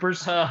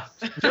 stormtroopers.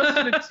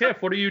 Justin and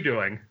Tiff, what are you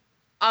doing?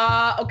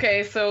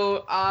 Okay,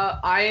 so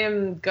I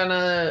am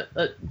gonna.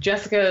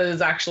 Jessica is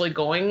actually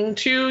going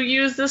to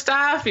use the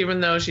staff,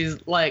 even though she's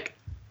like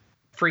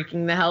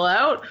freaking the hell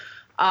out.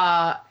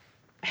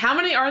 How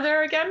many are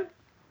there again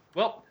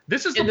Well,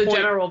 this is in the the point.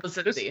 general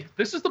vicinity?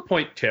 This is the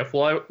point, Tiff.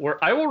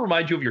 Where I will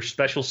remind you of your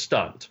special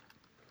stunt.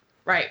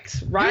 Right.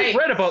 You've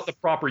read about the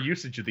proper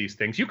usage of these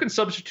things. You can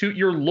substitute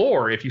your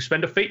lore if you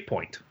spend a fate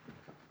point.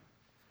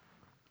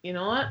 You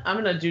know what? I'm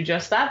gonna do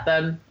just that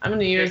then. I'm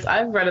gonna use.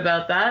 I've read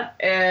about that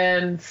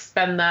and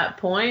spend that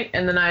point,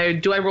 and then I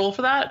roll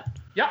for that?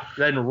 Yeah.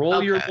 Then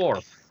roll your Okay.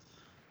 lore.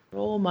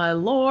 Roll my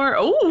lore.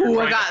 Oh,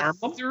 You're I trying to arm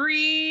got them?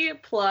 3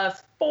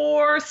 +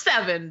 4,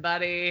 7,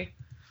 buddy.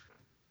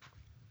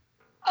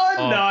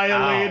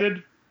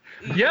 Annihilated.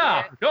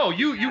 Yeah. No,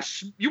 you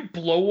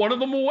blow one of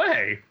them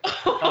away.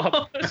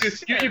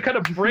 You kind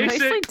of brace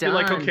Nicely it. You're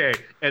like, done. okay,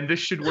 and this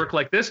should work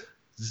like this.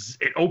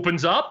 It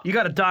opens up. You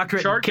got a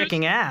doctorate in Charges?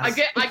 kicking ass.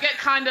 I get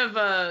kind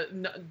of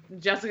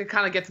Jessica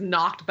kind of gets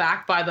knocked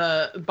back by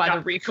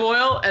the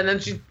recoil, and then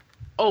she,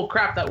 oh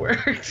crap, that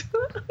worked.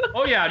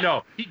 Oh yeah,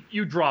 no,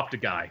 you dropped a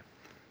guy.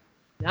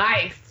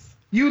 Nice.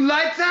 You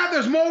like that?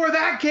 There's more where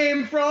that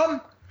came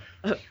from.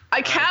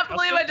 I can't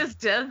believe I just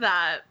did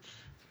that.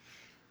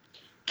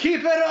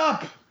 Keep it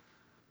up.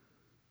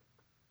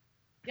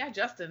 Yeah,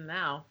 Justin.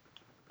 Now,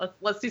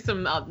 let's do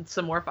some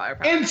more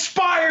firepower.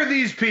 Inspire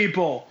these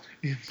people.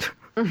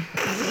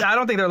 I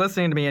don't think they're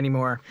listening to me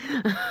anymore.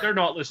 They're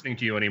not listening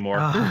to you anymore.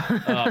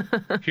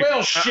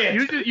 Well,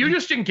 shit. You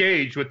just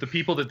engage with the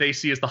people that they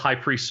see as the high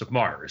priests of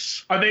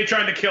Mars. Are they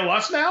trying to kill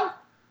us now?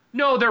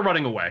 No, they're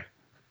running away.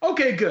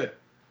 Okay, good.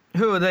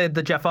 Who,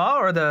 the Jaffa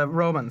or the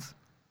Romans?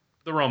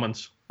 The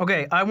Romans.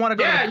 Okay, I want to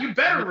go. Yeah, to, you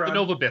better The run.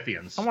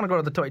 Novabithians. I want to go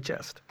to the toy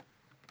chest.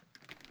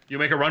 You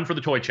make a run for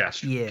the toy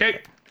chest. Yeah.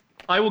 Okay.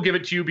 I will give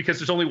it to you because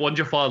there's only one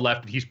Jaffa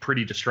left and he's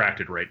pretty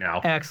distracted right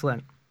now.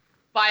 Excellent.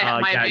 By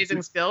my yeah,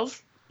 amazing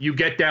skills. You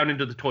get down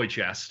into the toy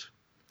chest.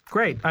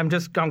 Great. I'm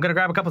gonna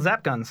grab a couple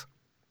zap guns.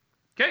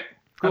 Okay.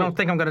 I don't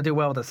think I'm gonna do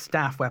well with a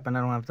staff weapon. I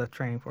don't have the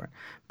training for it.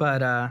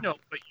 But No,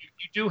 but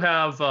you do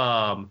have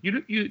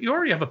you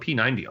already have a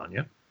P90 on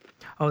you.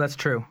 oh, that's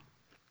true.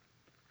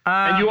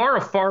 And you are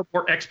a far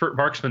more expert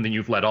marksman than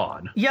you've let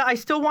on. Yeah, I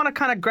still want to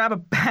kind of grab a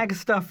bag of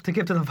stuff to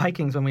give to the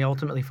Vikings when we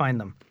ultimately find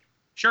them.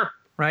 Sure.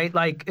 Right?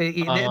 Like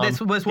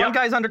this was one yep.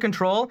 guy's under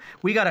control.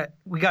 We gotta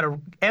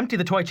empty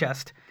the toy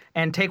chest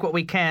and take what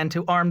we can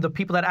to arm the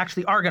people that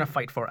actually are gonna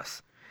fight for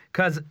us.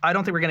 Because I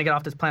don't think we're gonna get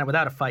off this planet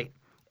without a fight.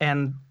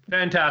 And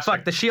Fantastic.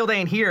 fuck, the shield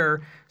ain't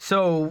here,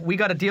 so we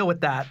got to deal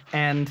with that.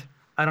 And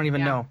I don't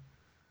even know.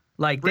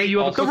 Like Bree, you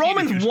have a the cookie in a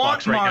Romans juice want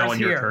box right now Mars on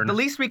your here. turn. The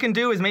least we can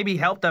do is maybe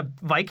help the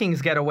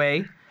Vikings get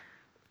away.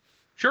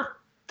 Sure.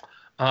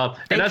 They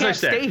and as I can't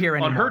said, stay here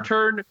on her anymore.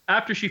 turn,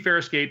 after she fair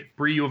escaped,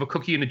 Bree, you have a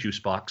cookie in a juice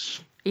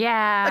box.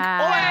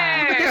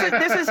 Yeah.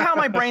 This is how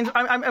my brain's.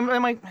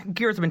 My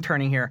gears have been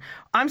turning here.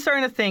 I'm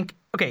starting to think.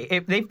 Okay,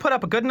 if they've put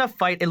up a good enough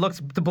fight, it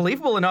looks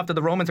believable enough that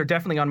the Romans are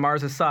definitely on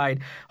Mars' side.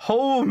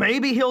 Oh,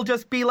 maybe he'll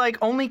just be like,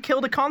 only kill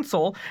the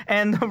consul,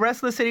 and the rest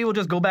of the city will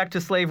just go back to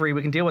slavery.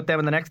 We can deal with them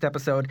in the next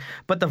episode.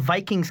 But the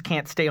Vikings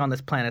can't stay on this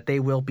planet. They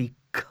will be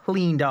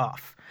cleaned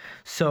off.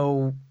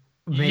 So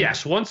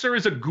Yes, once there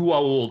is a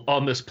Gua'uld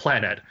on this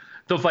planet,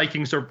 the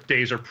Vikings'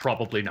 days are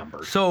probably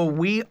numbered. So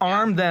we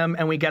arm them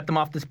and we get them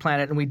off this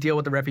planet and we deal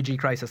with the refugee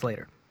crisis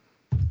later.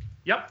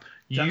 Yep.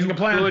 Sounds You like a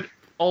plan. could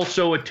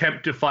also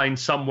attempt to find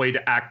some way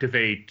to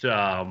activate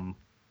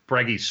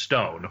Breggy's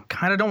stone.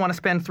 Kind of don't want to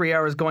spend 3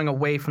 hours going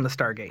away from the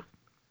Stargate.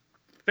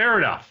 Fair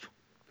enough.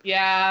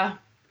 Yeah.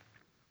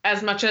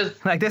 As much as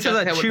Like, this is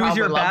Jessica a would choose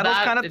your probably love battles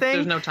that, kind of thing.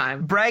 There's no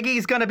time.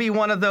 Braggy's going to be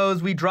one of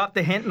those, we drop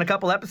the hint in a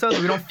couple episodes,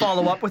 we don't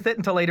follow up with it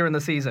until later in the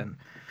season.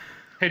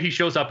 And he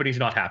shows up and he's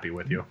not happy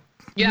with you.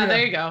 Yeah,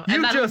 there you go. You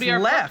And that would just be our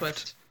plot left.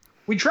 twist.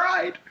 We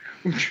tried.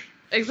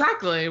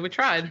 Exactly. We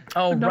tried.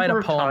 Oh, The write number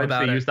a of poem times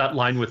about they it. used that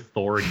line with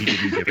Thor and he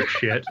didn't give a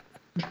shit.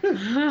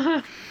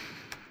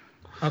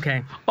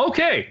 Okay.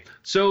 Okay,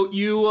 so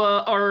you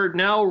are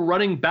now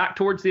running back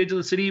towards the edge of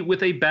the city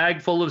with a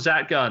bag full of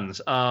Zat guns.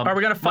 Are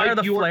we going to fire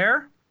the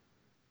flare?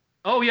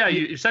 Oh, yeah,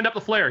 you send up the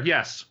flare,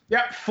 yes.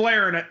 Yep,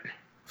 flaring it.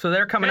 So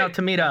they're coming Okay, out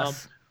to meet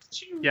us.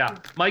 Yeah,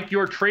 Mike,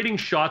 you're trading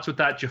shots with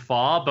that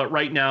Jaffa, but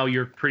right now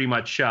you're pretty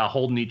much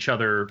holding each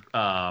other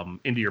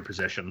into your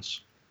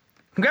positions.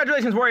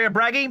 Congratulations, Warrior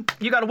Braggy.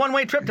 You got a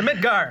one-way trip to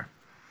Midgar.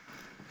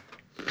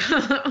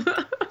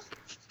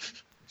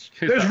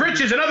 There's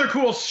riches and other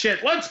cool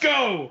shit. Let's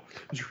go.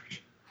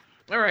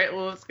 All right.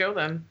 Well, let's go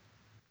then.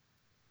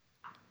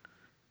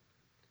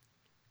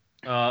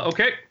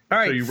 Okay, All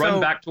right, so you so-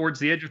 run back towards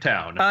the edge of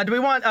town. Do we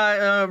want,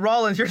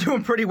 Rollins, you're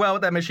doing pretty well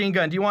with that machine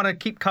gun. Do you want to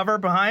keep cover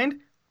behind?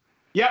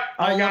 Yep,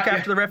 I'll I got look ya.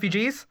 after the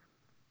refugees.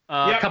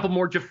 A Yep. couple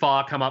more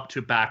Jaffa come up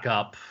to back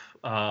up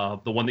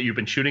the one that you've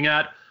been shooting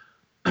at.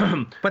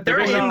 But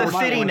they're They're in the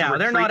going city to now.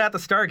 They're retreat. not at the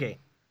Stargate.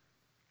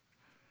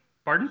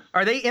 Pardon?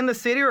 Are they in the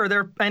city or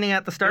they're ending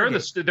at the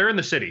Stargate? They're in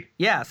the city.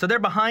 Yeah, so they're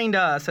behind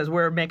us as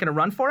we're making a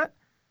run for it?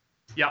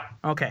 Yeah.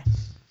 Okay.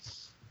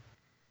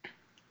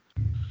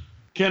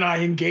 Can I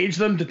engage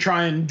them to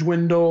try and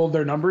dwindle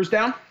their numbers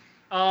down?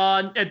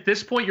 At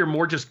this point, you're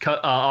more just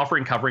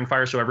offering covering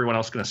fire so everyone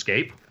else can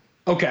escape.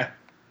 Okay.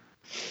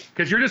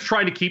 Because you're just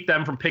trying to keep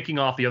them from picking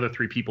off the other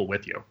three people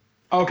with you.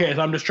 Okay,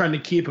 so I'm just trying to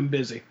keep them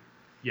busy.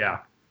 Yeah.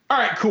 All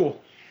right, cool.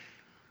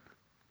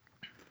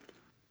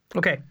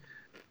 Okay.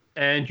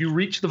 And you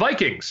reach the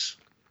Vikings.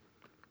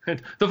 And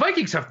the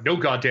Vikings have no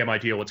goddamn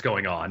idea what's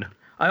going on.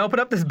 I open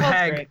up this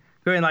bag, great.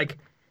 going like,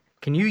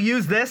 can you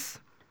use this?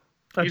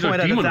 I These are point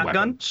at a demon zap gun.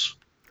 weapons.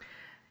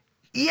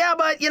 Yeah,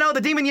 but,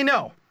 the demon you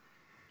know.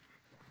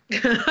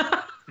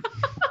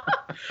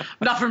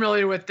 Not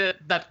familiar with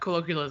that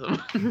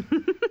colloquialism.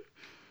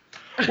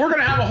 We're going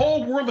to have a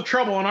whole world of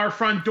trouble on our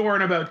front door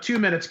in about 2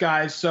 minutes,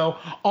 guys, so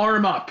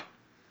arm up.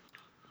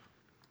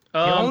 You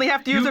only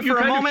have to use it for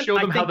a moment. Show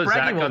I them think how the Braggy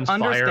Zat will guns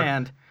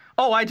understand. fire.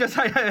 Oh,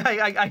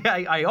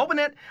 I open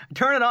it,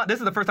 turn it on. This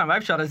is the first time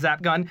I've shot a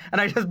zap gun, and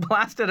I just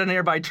blasted a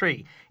nearby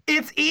tree.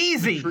 It's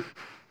easy.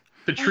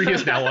 The tree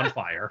is now on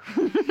fire.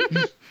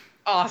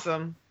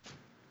 Awesome.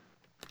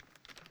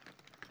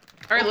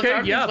 All right, let's Okay,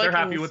 arm yeah, these they're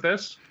happy Vikings. with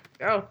this.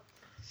 Go.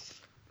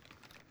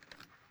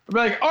 We're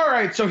like, all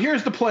right, so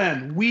here's the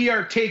plan. We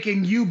are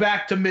taking you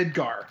back to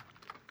Midgar.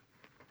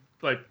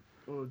 But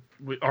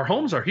our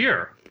homes are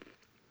here.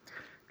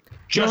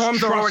 Just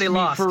homes are trust already me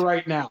lost. for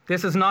right now.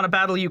 This is not a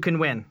battle you can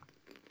win.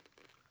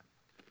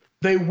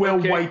 They will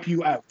Okay. wipe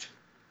you out.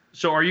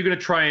 So are you going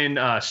to try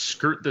and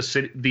skirt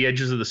the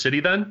edges of the city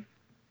then?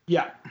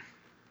 Yeah.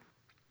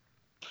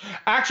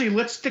 Actually,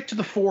 let's stick to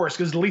the forest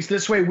because at least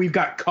this way we've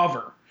got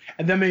cover,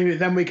 and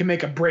then we can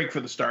make a break for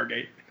the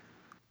Stargate.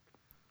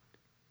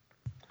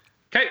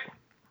 Okay.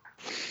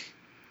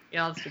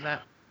 Yeah, let's do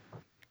that.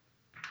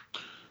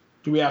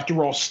 Do we have to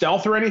roll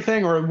stealth or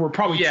anything, or we're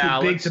probably Yeah,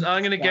 too big to?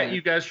 I'm going to get fly?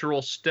 you guys to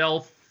roll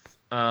stealth.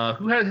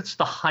 Who has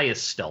the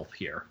highest stealth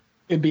here?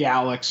 It'd be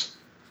Alex.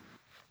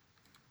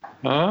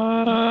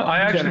 I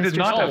actually did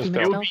not have It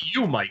stealth. would be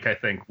you, Mike, I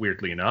think,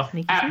 weirdly enough.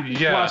 At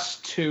Yeah.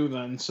 +2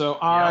 then. So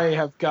I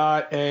have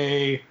got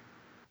a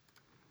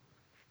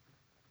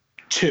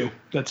 2.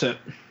 That's it.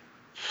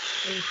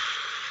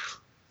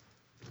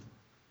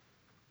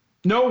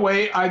 No,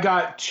 wait. I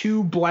got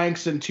 2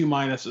 blanks and 2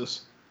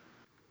 minuses.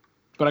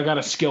 But I got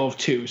a skill of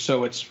 2,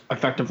 so it's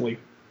effectively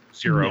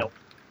 0. nil.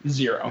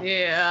 0.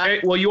 Yeah.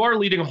 Okay, well, you are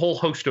leading a whole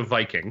host of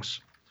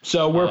Vikings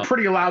So we're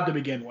pretty loud to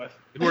begin with.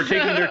 who are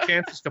taking their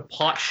chances to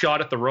pot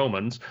shot at the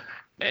Romans.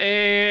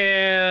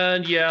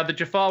 And yeah, the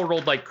Jaffa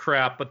rolled like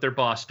crap, but their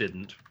boss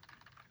didn't.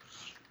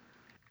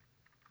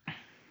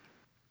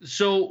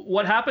 So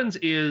what happens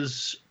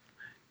is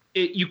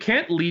you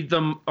can't lead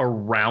them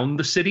around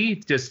the city.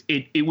 Just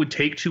it would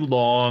take too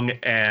long,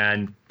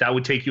 and that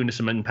would take you into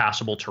some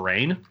impassable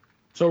terrain.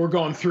 So we're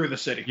going through the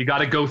city. You got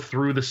to go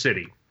through the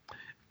city.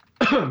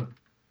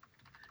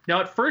 Now,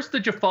 at first, the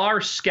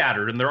Jafar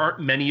scattered, and there aren't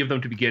many of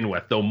them to begin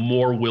with, though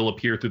more will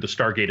appear through the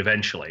Stargate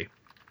eventually.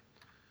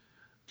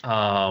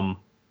 But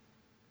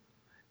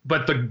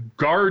the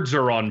guards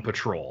are on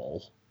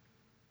patrol.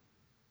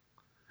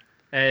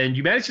 And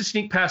you manage to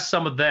sneak past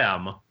some of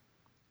them.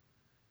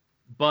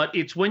 But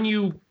it's when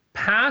you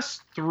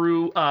pass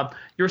through,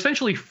 you're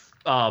essentially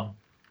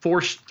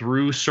forced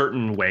through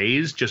certain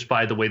ways just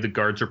by the way the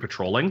guards are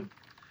patrolling.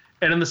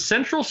 And in the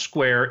central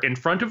square, in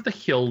front of the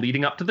hill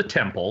leading up to the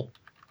temple,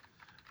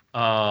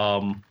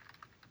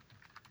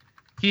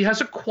 he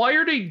has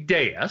acquired a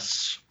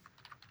dais.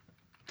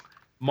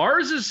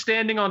 Mars is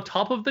standing on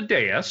top of the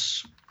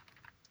dais,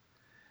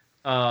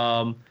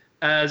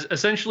 as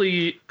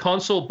essentially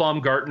Consul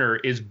Baumgartner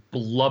is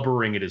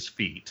blubbering at his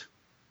feet.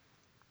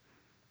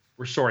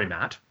 We're sorry,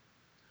 Matt.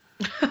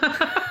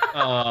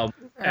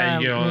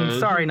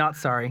 Sorry, not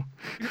sorry.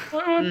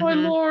 My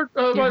lord,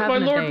 my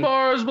lord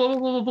Mars, blah, blah,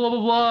 blah, blah, blah,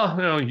 blah.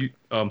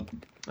 I'm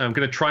going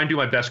to try and do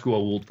my best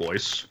Goa'uld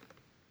voice.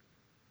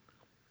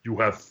 You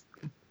have...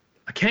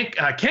 I can't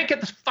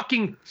get this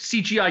fucking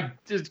CGI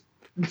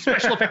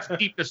special effects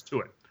deepness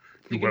to it.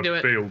 You can do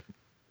it.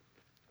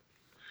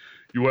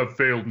 You have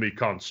failed me,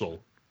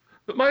 Consul.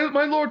 But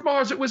my lord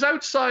Mars, it was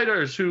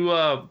outsiders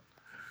who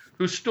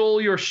stole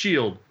your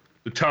shield.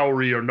 The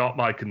Tauri are not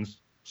my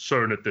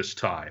concern at this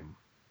time.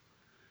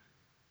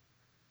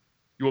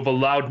 You have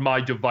allowed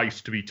my device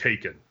to be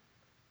taken.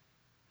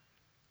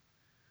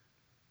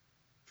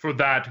 For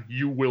that,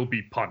 you will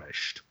be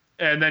punished.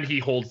 And then he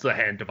holds the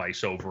hand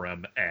device over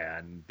him,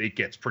 and it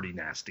gets pretty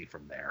nasty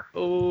from there.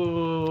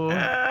 Oh.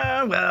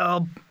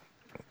 Well,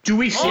 Do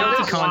we see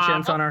guilty this?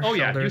 conscience on our Oh, shoulders.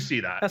 yeah, you see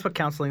that. That's what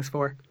counseling's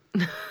for.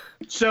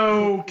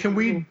 So can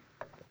we?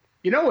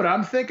 You know what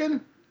I'm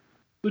thinking,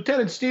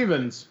 Lieutenant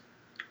Stevens?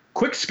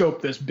 Quick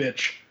scope this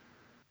bitch.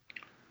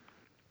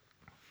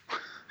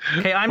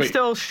 Okay, I'm Wait,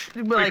 still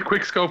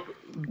quick scope.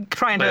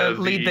 trying to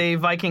the- lead the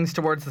Vikings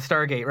towards the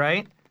Stargate,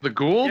 right? The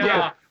Goa'uld?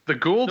 Yeah. The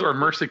Goa'uld or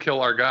mercy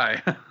kill our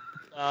guy?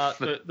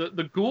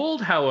 The Goa'uld,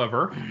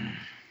 however,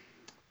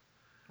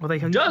 Well, they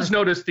does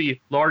notice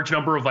the large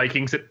number of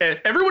Vikings.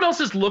 That everyone else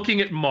is looking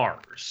at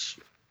Mars.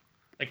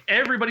 Like,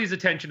 everybody's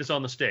attention is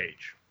on the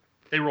stage.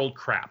 They rolled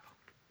crap.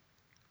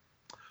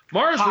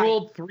 Mars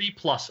rolled 3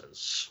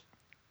 pluses.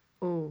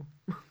 Ooh.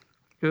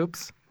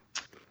 Oops.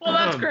 Well,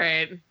 that's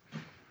great.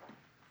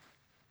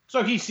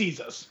 So he sees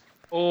us.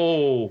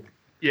 Oh,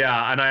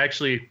 yeah, and I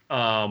actually,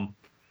 Tauri,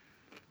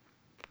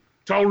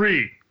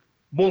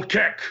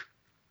 Mulkek.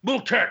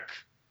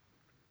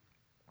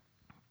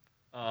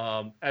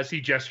 As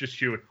he gestures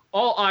to you,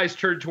 all eyes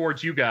turn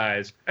towards you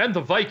guys and the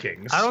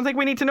Vikings. I don't think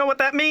we need to know what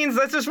that means.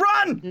 Let's just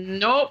run.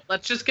 Nope.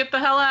 Let's just get the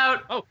hell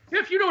out. Oh,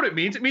 if you know what it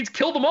means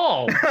kill them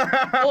all.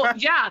 Well,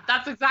 yeah,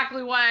 that's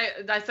exactly why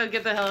I said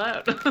get the hell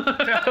out.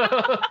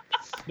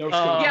 No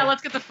scope. Yeah,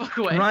 let's get the fuck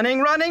away.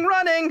 Running.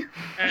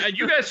 And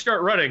you guys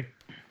start running.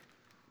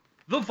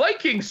 The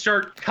Vikings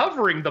start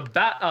covering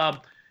the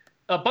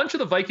a bunch of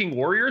the Viking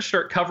warriors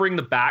start covering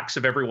the backs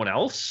of everyone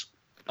else.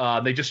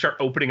 They just start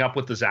opening up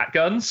with the Zat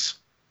guns.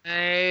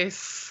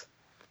 Nice.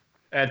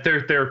 And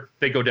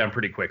they go down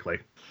pretty quickly.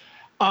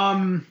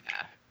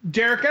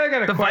 Derek, I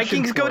got a The question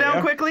Vikings for go down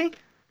ya. quickly?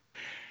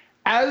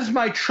 As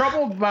my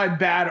troubled by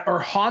bad or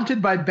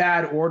haunted by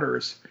bad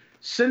orders,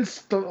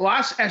 since the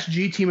last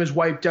SG team is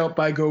wiped out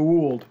by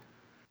Goa'uld,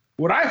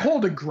 would I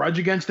hold a grudge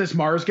against this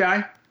Mars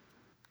guy?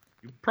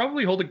 You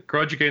probably hold a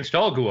grudge against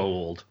all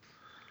Goa'uld.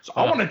 So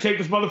I want to take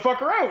this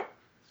motherfucker out.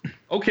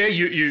 Okay,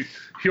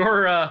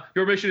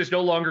 your mission is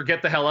no longer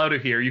get the hell out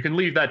of here. You can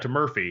leave that to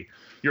Murphy.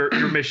 Your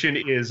mission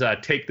is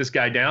take this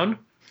guy down.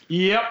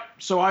 Yep.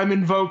 So I'm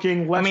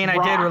invoking let's I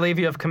rock. did relieve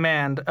you of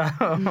command.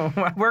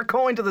 We're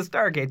going to the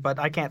Stargate, but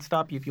I can't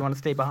stop you if you want to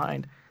stay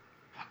behind.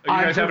 Are you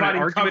I'm guys having an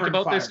providing argument cover and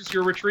about this fire. as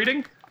you're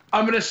retreating?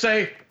 I'm going to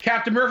say,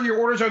 Captain Murphy, your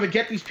orders are to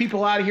get these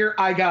people out of here.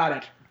 I got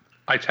it.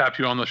 I tap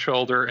you on the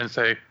shoulder and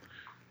say,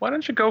 why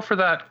don't you go for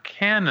that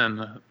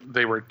cannon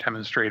they were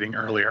demonstrating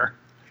earlier?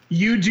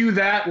 You do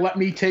that. Let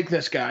me take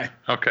this guy.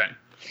 Okay.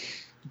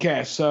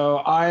 Okay, so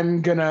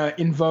I'm going to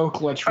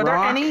invoke let's Are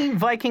rock. there any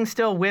Vikings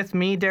still with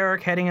me,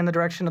 Derek, heading in the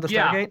direction of the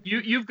Yeah, Stargate?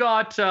 you've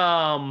got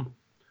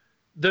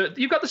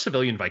the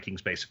civilian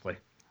Vikings basically.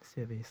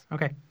 Civvies.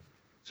 Okay.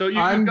 So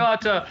you've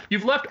got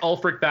you've left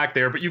Ulfric back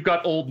there, but you've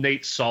got old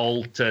Nate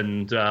Salt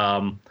and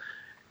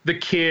the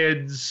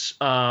kids.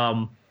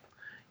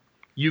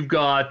 You've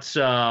got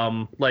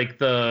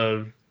like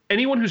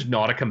anyone who's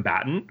not a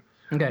combatant,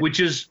 Okay. which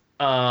is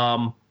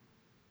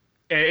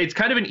it's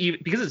kind of an even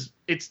because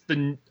it's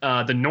the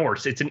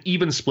Norse. It's an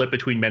even split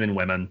between men and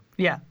women.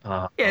 Yeah.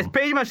 Yeah, it's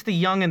pretty much the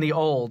young and the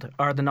old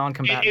are the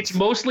non-combatants. It's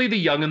mostly the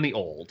young and the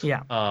old.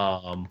 Yeah.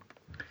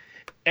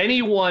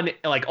 Anyone,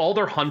 like all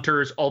their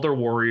hunters, all their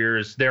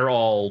warriors, they're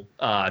all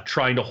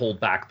trying to hold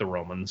back the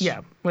Romans.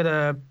 Yeah, with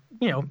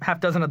half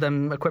dozen of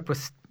them equipped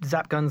with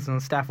zap guns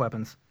and staff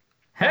weapons.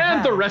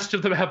 And the rest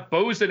of them have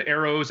bows and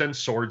arrows and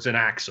swords and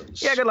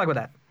axes. Yeah, good luck with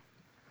that.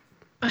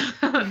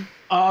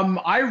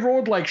 I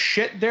rolled like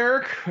shit,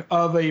 Derek,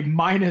 of a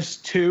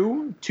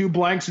 -2, 2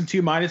 blanks and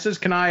 2 minuses.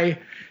 Can I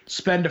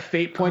spend a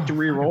fate point to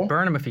re-roll?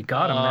 Burn him if you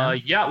got him,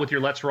 man. Yeah, with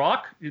your Let's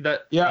Rock.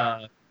 That.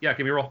 Yeah. Yeah,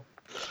 give me a roll.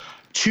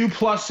 2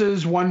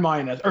 pluses, 1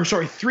 minus. Or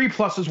sorry, 3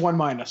 pluses, 1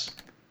 minus.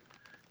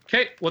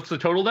 Okay, what's the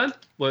total then?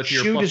 With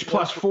your Shoot is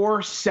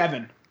 +4,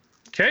 7.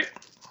 Okay.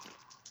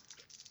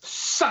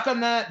 Suck on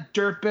that,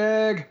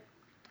 dirtbag.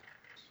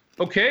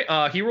 Okay,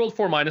 he rolled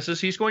 4 minuses.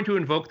 He's going to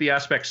invoke the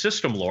Aspect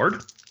System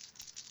Lord.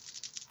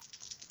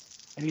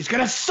 And he's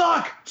gonna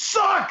suck!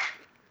 Suck!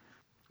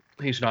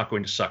 He's not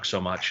going to suck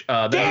so much.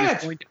 Damn Then it!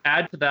 he's going to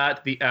add to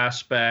that the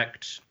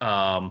aspect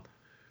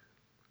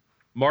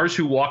Mars,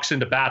 who walks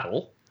into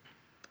battle.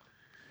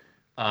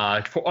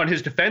 On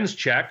his defense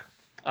check,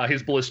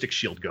 his ballistic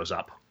shield goes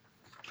up.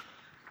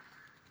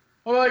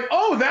 I'm like,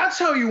 oh, that's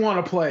how you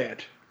want to play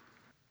it.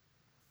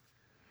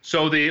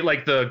 So the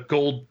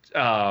gold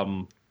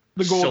gold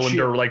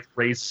cylinder shield.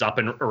 raises up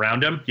and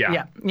around him.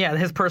 Yeah. Yeah,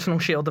 his personal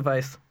shield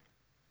device.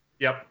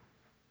 Yep.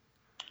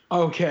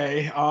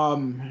 Okay.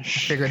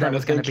 Figured that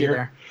was going to be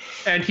there.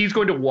 And he's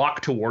going to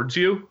walk towards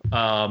you.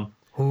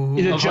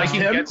 Is it just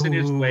Viking him? gets in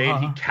his way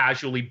and he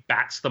casually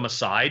bats them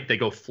aside. They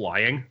go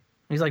flying.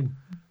 He's like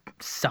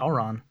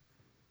Sauron.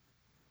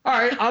 All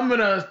right, I'm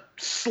gonna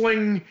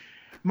sling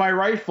my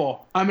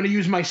rifle. I'm gonna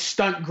use my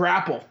stunt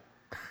grapple.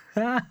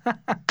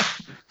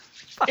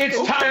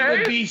 It's time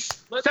to be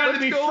Let's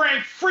go.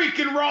 Frank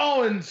freaking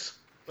Rollins.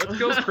 Let's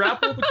go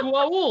grapple the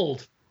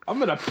Goa'uld. I'm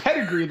gonna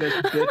pedigree this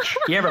bitch.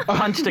 You ever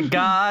punched a I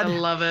god?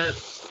 love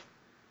it.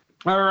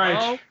 All right.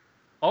 Oh,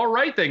 all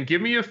right then.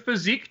 Give me a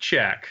physique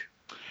check.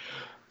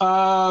 2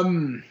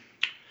 I-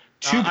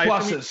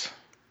 pluses.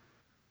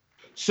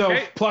 So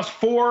Okay.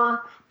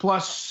 +4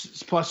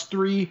 plus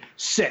 3,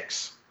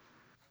 6.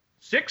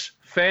 6?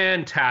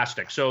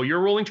 Fantastic. So you're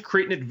rolling to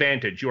create an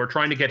advantage. You are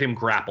trying to get him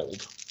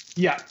grappled.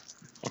 Yeah.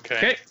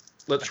 Okay.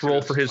 Let's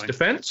roll for his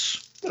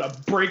defense. I'm gonna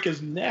break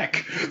his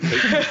neck.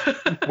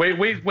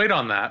 Wait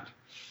on that.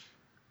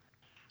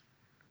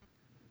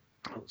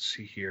 Let's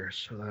see here.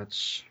 So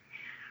that's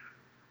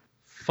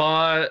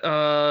 5.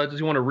 Does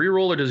he want to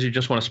reroll or does he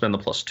just want to spend the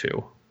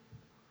 +2?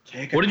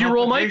 What did you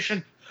roll, Mike?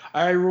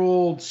 I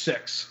rolled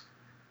 6.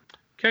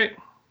 Okay.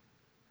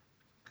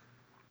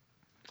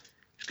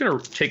 He's going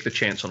to take the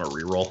chance on a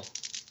reroll.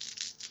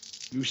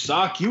 You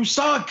suck. You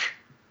suck.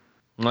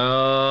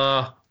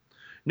 No,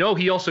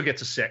 he also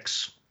gets a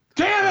 6.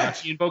 Damn it!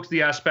 He invokes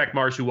the aspect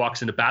Mars, who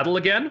walks into battle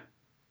again.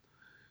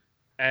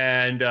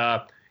 And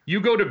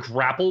you go to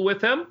grapple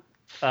with him.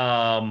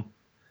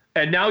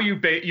 And now you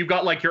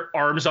got like your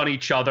arms on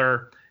each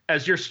other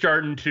as you're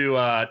starting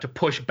to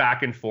push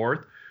back and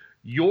forth.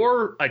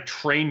 You're a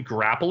trained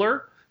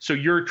grappler, so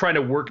you're trying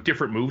to work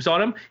different moves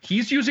on him.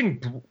 He's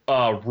using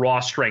raw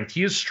strength.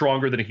 He is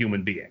stronger than a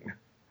human being.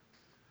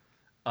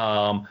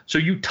 So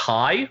you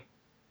tie,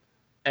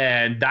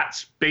 and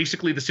that's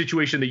basically the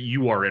situation that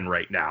you are in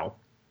right now.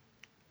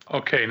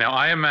 Okay, now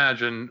I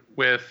imagine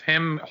with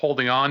him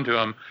holding on to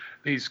him,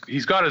 he's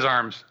got his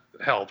arms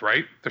held,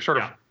 right? They're sort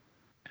of.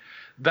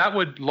 That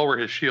would lower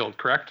his shield,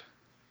 correct?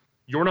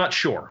 You're not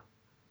sure.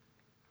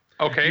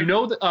 Okay. You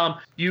know that.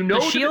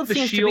 The shield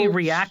seems to be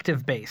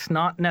reactive based,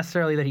 not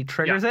necessarily that he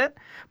triggers it,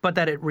 but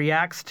that it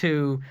reacts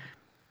to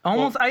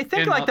almost. I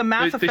think like the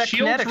Mass Effect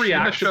shields kinetic In the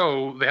react-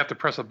 show, they have to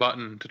press a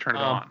button to turn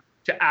it on.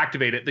 to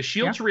activate it. The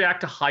shields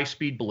react to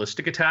high-speed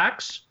ballistic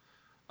attacks,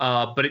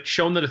 but it's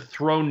shown that a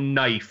thrown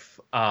knife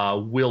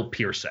will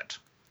pierce it.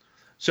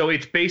 So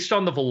it's based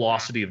on the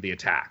velocity of the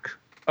attack.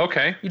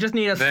 Okay. You just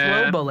need a slow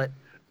Then- bullet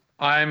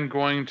I'm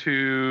going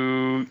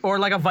to or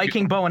like a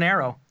Viking bow and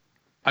arrow.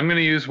 I'm going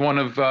to use one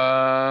of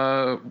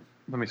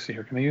let me see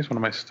here. Can I use one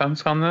of my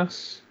stunts on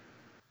this?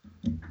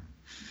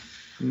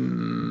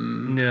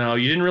 No,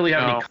 you didn't really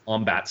have any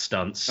combat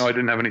stunts. No, I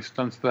didn't have any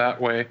stunts that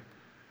way.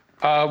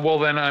 Well,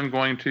 then I'm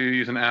going to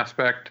use an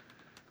aspect,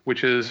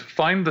 which is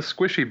find the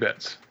squishy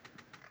bits.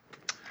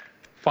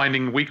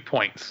 Finding weak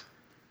points.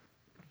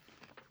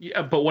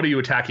 Yeah, but what are you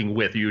attacking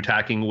with? Are you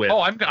attacking with?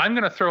 Oh, I'm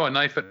going to throw a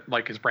knife at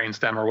like his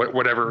brainstem or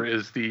whatever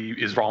is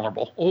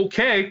vulnerable.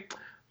 Okay.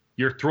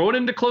 You're thrown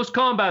into close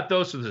combat,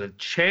 though, so there's a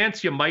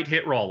chance you might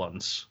hit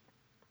Rollins.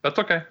 That's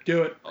okay.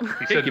 Do it. He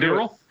Hey, said give me a do it.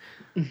 roll.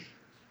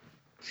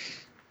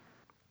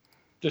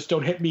 Just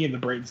don't hit me in the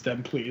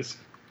brainstem, please.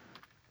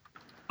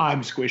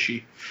 I'm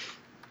squishy.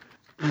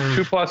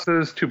 2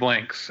 pluses, 2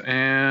 blanks,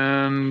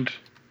 and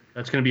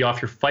That's going to be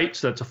off your fight,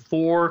 so that's a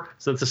 4,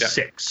 so that's a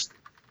 6.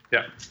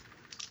 yeah.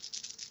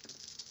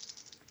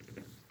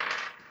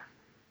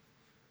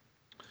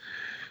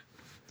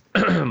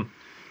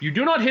 You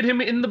do not hit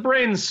him in the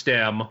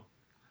brainstem,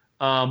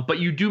 but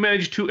you do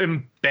manage to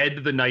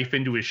embed the knife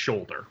into his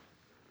shoulder.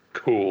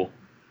 Cool.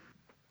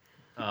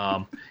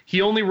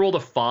 He only rolled a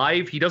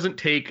 5. He doesn't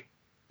take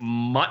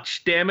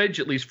much damage,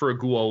 at least for a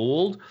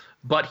Goa'uld,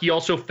 but he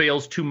also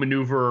fails to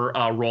maneuver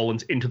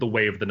Rollins into the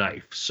way of the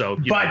knife. So,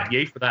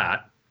 yay for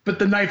that. But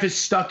the knife is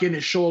stuck in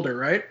his shoulder,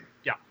 right?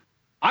 Yeah.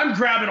 I'm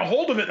grabbing a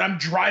hold of it and I'm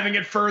driving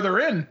it further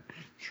in.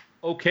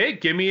 Okay,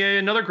 give me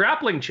another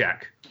grappling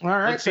check. All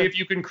right. Let's see if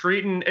you can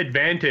create an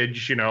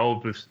advantage,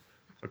 with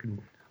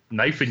fucking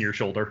knife in your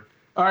shoulder.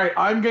 All right,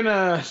 I'm going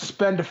to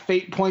spend a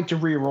fate point to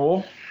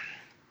re-roll.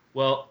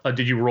 Well,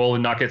 did you roll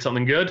and not get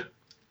something good?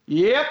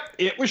 Yep,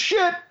 it was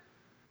shit.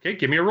 Okay,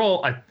 give me a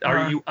roll.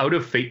 Are you out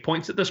of fate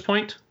points at this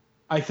point?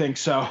 I think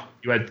so.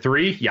 You had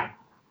 3? Yeah.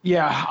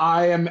 Yeah,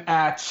 I am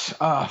at,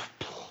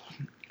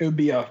 it would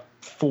be a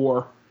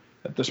 4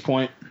 at this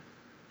point.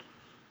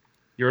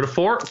 You're at a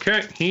 4?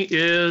 Okay, he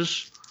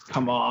is...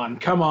 Come on,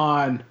 come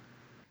on.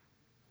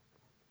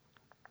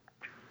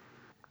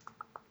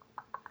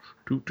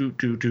 He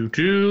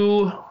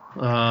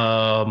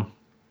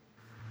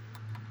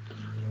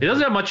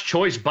doesn't have much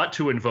choice but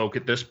to invoke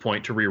at this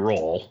point to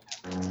re-roll.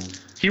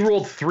 He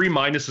rolled 3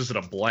 minuses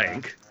and a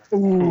blank.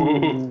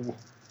 Ooh.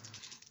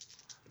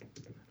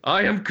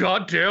 I am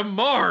goddamn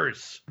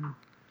Mars.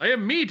 I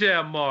am me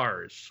damn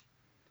Mars.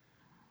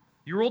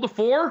 You rolled a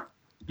 4?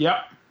 Yep.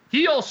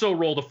 He also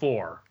rolled a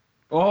 4.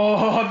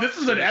 Oh, this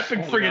is an epic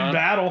friggin'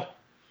 battle.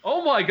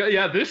 Oh my god,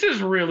 yeah, this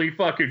is really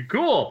fucking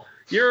cool.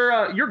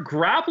 You're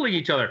grappling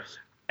each other,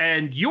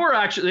 and you're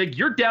actually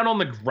you're down on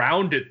the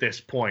ground at this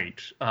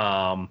point.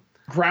 Ground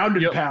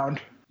and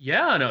pound.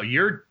 Yeah, no,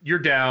 you're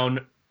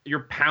down.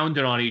 You're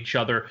pounding on each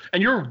other,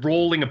 and you're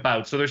rolling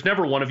about. So there's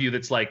never one of you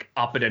that's like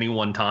up at any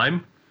one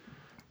time.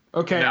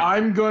 Okay, No.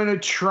 I'm going to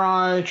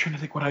trying to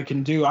think what I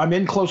can do. I'm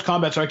in close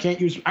combat, so I can't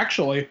use...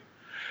 Actually,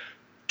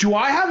 do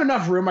I have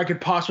enough room I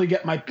could possibly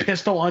get my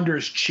pistol under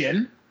his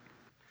chin?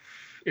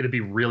 It'd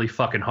be really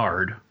fucking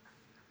hard.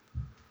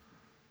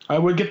 I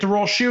would get to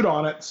roll shoot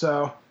on it,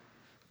 so...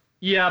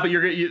 Yeah, but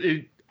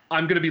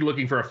I'm going to be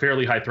looking for a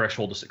fairly high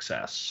threshold of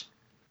success.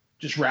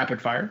 Just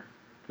rapid fire.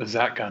 The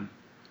Zat gun.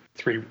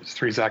 Three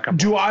Zat gun.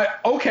 Do I...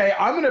 Okay,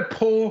 I'm going to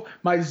pull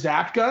my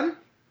Zap gun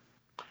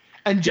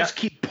and just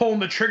keep pulling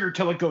the trigger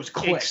till it goes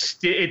click.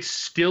 It's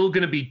still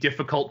going to be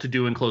difficult to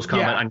do in close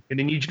combat. Yeah. I'm going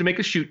to need you to make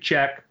a shoot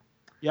check.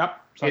 Yep.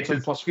 So that's a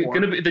plus 4.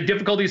 Going to be the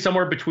difficulty is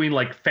somewhere between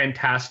like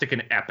fantastic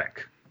and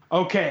epic.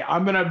 Okay,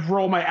 I'm going to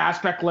roll my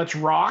aspect Let's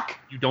Rock.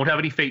 You don't have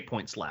any fate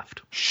points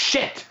left.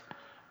 Shit.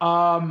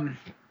 Trying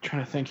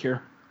to think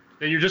here.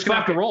 Then you're just going to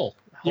have to roll.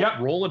 Yep.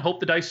 Roll and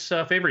hope the dice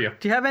favor you.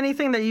 Do you have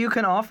anything that you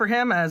can offer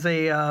him as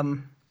a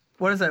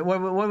what is that? What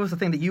was the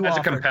thing that you As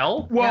offered? a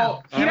compel?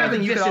 Well, Yeah. he has a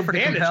Anything you could offer to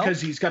disadvantage compel?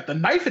 because he's got the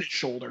knife in his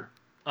shoulder.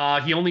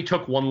 He only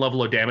took 1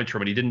 level of damage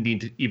from it. He didn't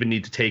even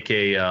need to take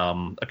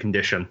a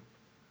condition.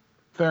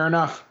 Fair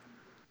enough.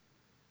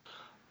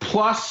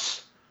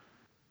 Plus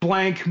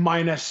blank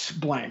minus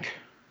blank.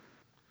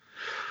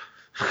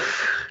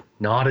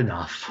 Not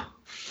enough.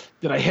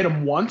 Did I hit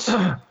him once?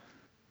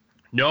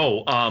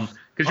 No,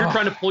 because you're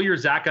trying to pull your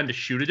Zat gun to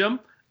shoot at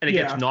him, and it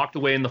Yeah. gets knocked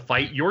away in the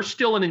fight. You're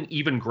still in an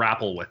even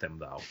grapple with him,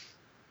 though.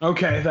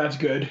 Okay, that's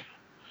good.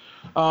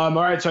 All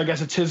right, so I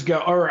guess it's his go,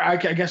 or I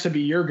guess it'd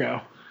be your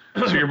go.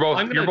 So you're both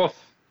I'm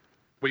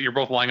you're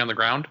both lying on the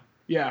ground.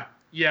 Yeah.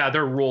 Yeah,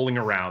 they're rolling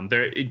around.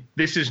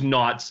 This is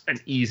not an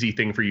easy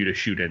thing for you to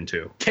shoot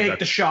into. Take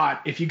the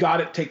shot. If you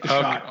got it, take the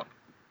shot.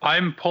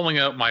 I'm pulling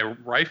out my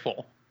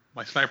rifle,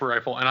 my sniper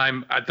rifle, and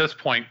I'm at this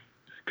point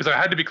because I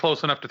had to be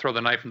close enough to throw the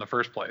knife in the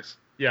first place.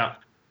 Yeah.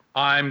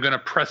 I'm gonna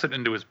press it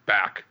into his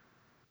back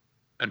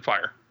and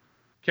fire.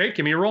 Okay,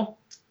 give me a roll.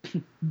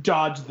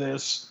 Dodge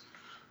this.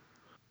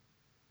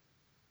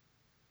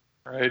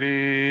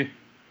 Righty.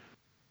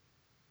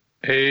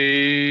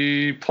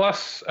 A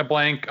plus, a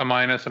blank, a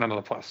minus, and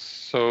another plus.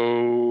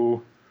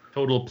 So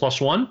Total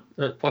 +1.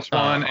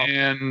 +1,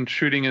 and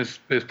shooting is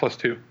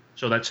 +2.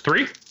 So that's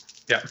 3.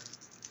 Yeah.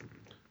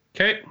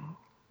 Okay.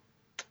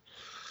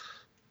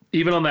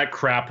 Even on that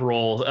crap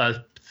roll,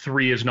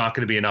 3 is not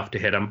going to be enough to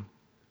hit him,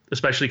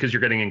 especially because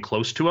you're getting in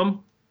close to him.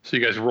 So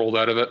you guys rolled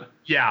out of it.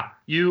 Yeah,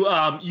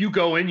 you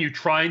go in, you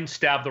try and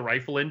stab the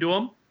rifle into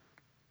him,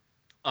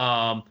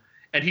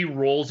 and he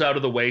rolls out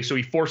of the way, so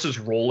he forces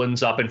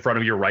Rollins up in front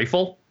of your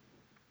rifle.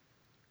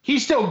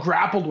 He's still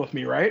grappled with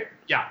me, right?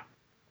 Yeah.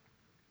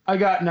 I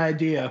got an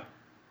idea.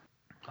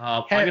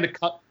 I'm going to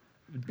cut.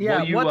 Yeah,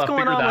 Will you, what's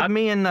going figure on that? with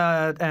me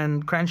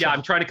and Crenshaw? Yeah,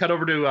 I'm trying to cut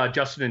over to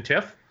Justin and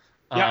Tiff.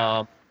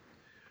 Yeah.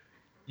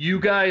 You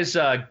guys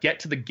get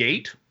to the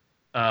gate.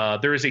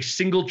 There is a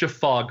single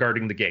Jaffa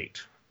guarding the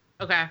gate.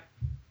 Okay.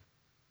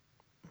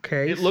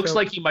 Okay. It looks so-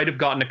 like he might have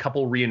gotten a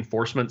couple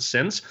reinforcements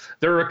since.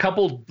 There are a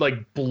couple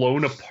like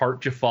blown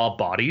apart Jaffa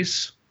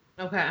bodies.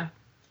 Okay.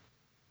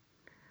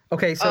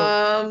 Okay,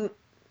 so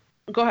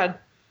Go ahead.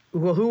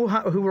 well, who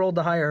rolled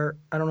the higher?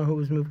 I don't know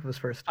whose move was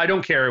first. I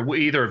don't care,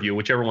 either of you,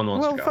 whichever one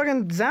wants Well, to go.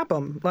 fucking zap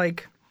them.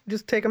 Like,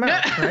 just take them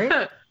out,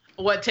 right?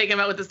 What? Take him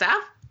out with the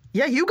staff?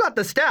 Yeah, you got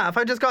the staff.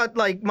 I just got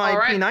like my All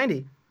right.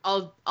 P90.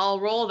 I'll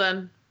roll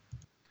then.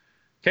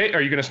 Okay,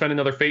 are you going to spend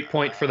another fate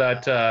point for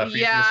that? For using the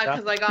Yeah, staff?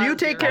 because I got. You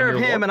take 0. care of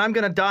your him, roll. and I'm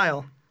gonna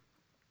dial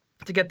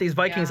to get these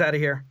Vikings Yeah. out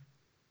of here.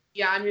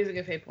 Yeah, I'm using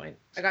a fate point.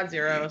 I got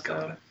 0,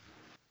 so.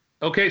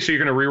 Okay, so you're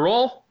going to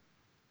re-roll.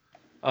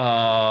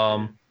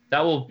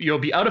 You'll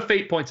be out of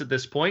fate points at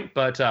this point,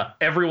 but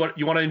everyone,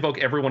 you want to invoke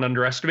everyone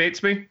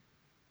underestimates me?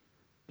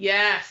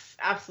 Yes,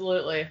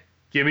 absolutely.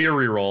 Give me a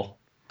reroll.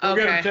 Go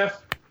get him, Okay. Tiff.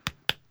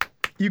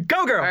 You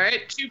go, girl. All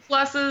right, 2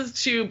 pluses,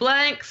 2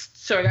 blanks.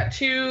 So I got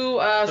 2.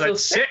 So So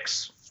that's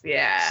 6.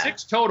 Yeah.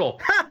 6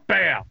 total.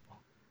 Bam.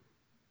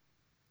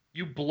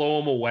 You blow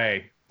him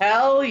away.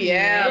 Hell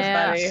yeah,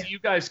 Yeah. buddy. See you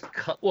guys.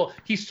 Well,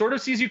 he sort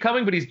of sees you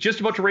coming, but he's just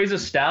about to raise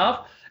his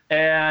staff,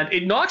 and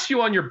it knocks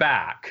you on your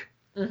back,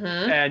 Mm-hmm.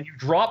 and you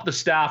drop the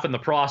staff in the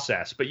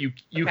process. But you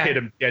Okay. hit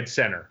him dead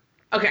center.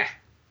 Okay,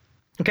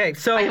 Okay,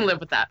 so I can live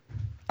with that.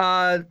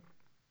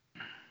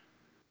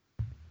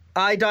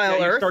 I dial Yeah,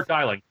 you Earth, start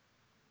dialing.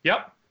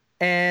 Yep.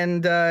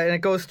 and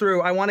it goes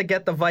through. I want to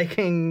get the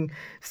Viking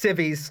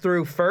civvies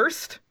through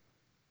first.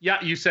 Yeah,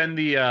 you send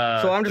the.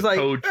 So I'm just the like,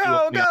 code to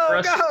go, the go,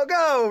 press.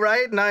 go,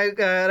 right? And I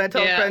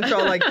tell Yeah.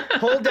 Crenshaw, like,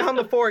 hold down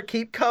the fort,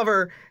 keep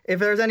cover. If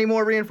there's any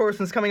more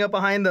reinforcements coming up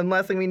behind them,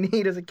 last thing we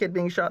need is a kid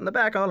being shot in the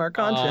back on our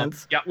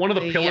conscience. Yeah, one of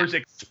the Yeah. pillars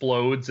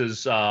explodes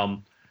as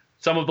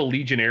some of the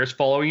legionnaires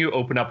following you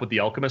open up with the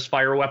alchemist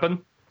fire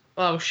weapon.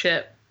 Oh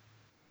shit.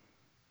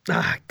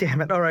 Ah,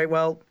 damn it. All right,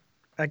 well,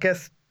 I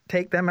guess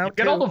take them out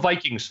Get too. all the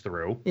Vikings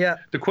through. Yeah.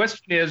 The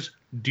question is,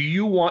 do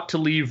you want to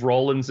leave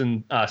Rollins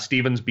and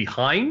Stevens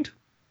behind?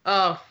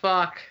 Oh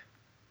fuck.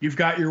 You've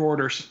got your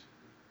orders.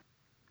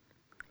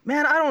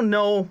 Man, I don't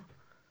know.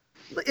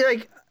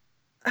 Like,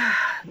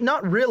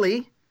 not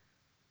really.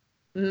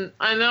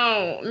 I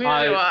know.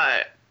 Neither do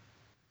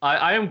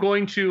I am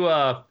going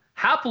to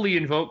happily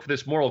invoke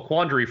this moral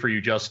quandary for you,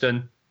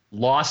 Justin.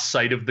 Lost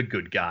sight of the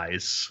good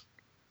guys.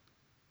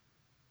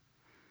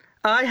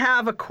 I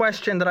have a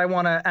question that I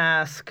want to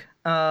ask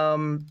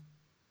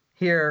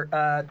here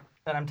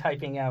that I'm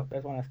typing out. I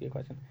just want to ask you a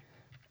question.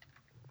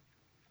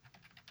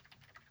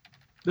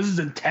 This is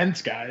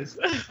intense, guys.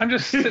 I'm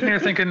just sitting here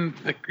thinking,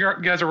 like, you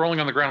guys are rolling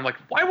on the ground. I'm like,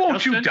 why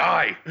won't you Justin?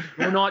 die?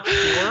 We're not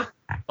sure,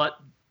 but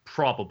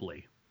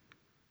probably.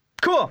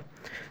 Cool.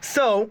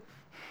 So,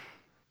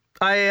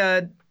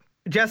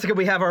 Jessica,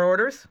 we have our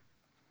orders.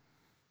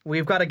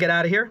 We've got to get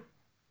out of here.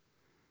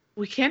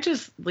 We can't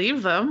just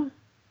leave them.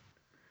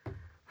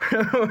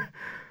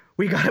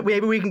 We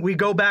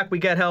go back. We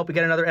get help. We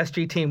get another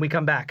SG team. We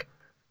come back.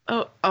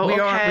 Oh, We okay.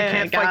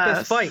 can't fight this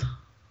guess. fight.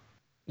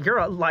 You're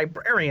a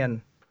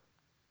librarian.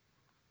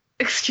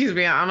 Excuse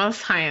me, I'm a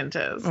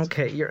scientist.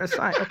 Okay, you're a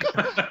scientist.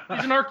 Okay.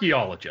 He's an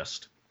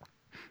archaeologist.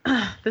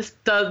 This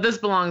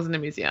belongs in a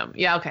museum.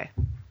 Yeah, okay.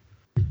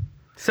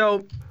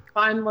 So,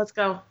 Fine, let's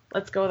go.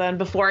 Let's go then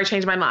before I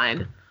change my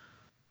mind.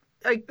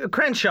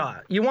 Crenshaw,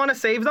 you want to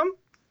save them?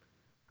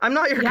 I'm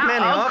not your Yeah,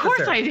 commanding of officer.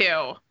 course I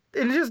do.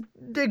 And just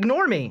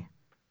ignore me.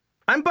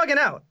 I'm bugging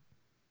out.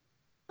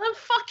 Then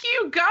fuck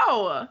you,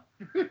 go.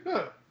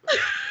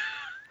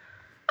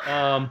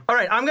 All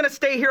right, I'm going to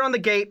stay here on the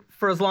gate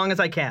for as long as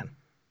I can.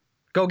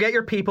 Go get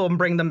your people and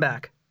bring them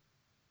back.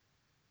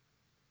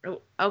 Oh,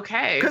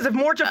 okay. Because if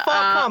more Jaffa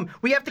come,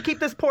 we have to keep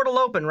this portal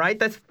open, right?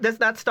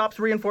 That stops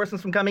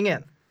reinforcements from coming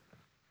in.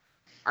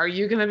 Are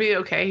you gonna be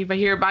okay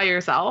here by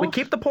yourself? We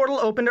keep the portal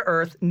open to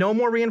Earth. No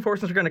more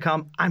reinforcements are going to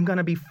come. I'm going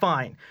to be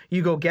fine.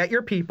 You go get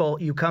your people.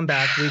 You come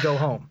back. We go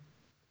home.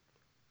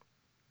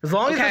 As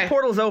long as Okay. this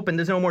portal's open,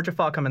 there's no more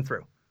Jaffa coming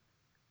through.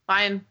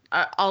 Fine.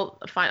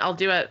 I'll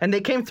do it. And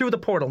they came through the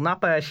portal,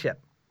 not by a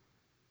ship.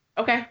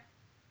 Okay.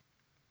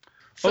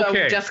 So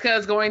Okay. Jessica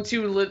is going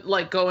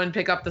to go and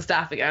pick up the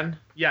staff again.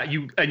 Yeah,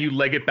 you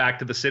leg it back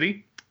to the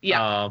city.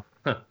 Yeah.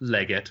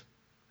 Leg it.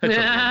 That's a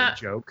Roman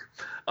joke.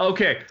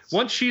 Okay,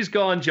 once she's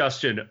gone,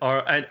 Justin,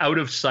 and out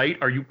of sight,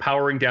 are you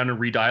powering down and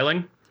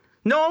redialing?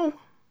 No,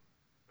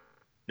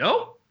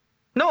 No.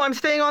 I'm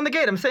staying on the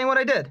gate. I'm saying what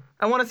I did.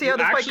 I want to see how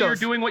this fight Actually, you're goes.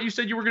 doing what you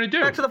said you were going to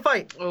do. Back to the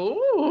fight.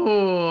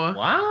 Ooh.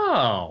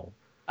 Wow.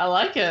 I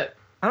like it.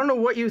 I don't know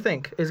what you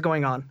think is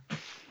going on.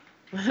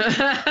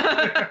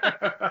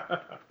 I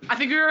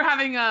think we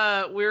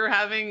were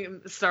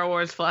having Star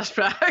Wars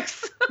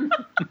flashbacks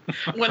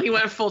when he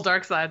went full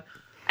dark side.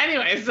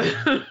 Anyways.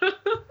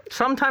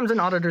 Sometimes an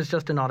auditor's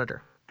just an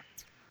auditor.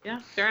 Yeah,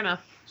 fair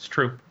enough. It's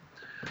true.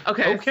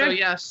 Okay, so Okay.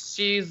 yeah,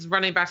 she's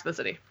running back to the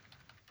city.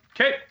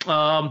 Okay.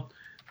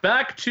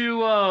 Back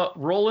to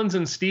Rollins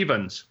and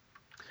Stevens.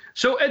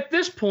 So at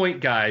this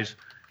point, guys,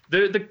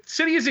 the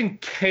city is in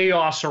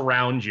chaos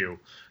around you.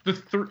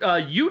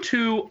 You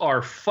two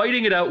are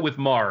fighting it out with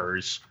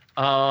Mars.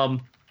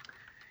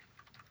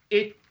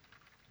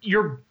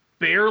 You're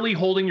barely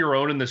holding your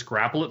own in this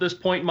grapple at this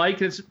point, Mike.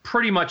 And it's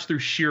pretty much through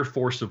sheer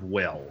force of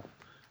will.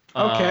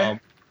 Okay.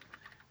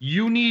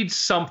 You need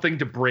something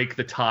to break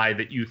the tie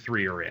that you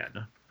three are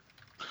in.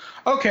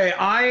 Okay,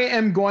 I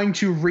am going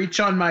to reach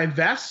on my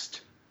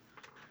vest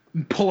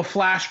and pull a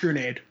flash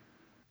grenade.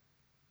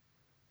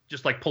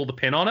 Just like pull the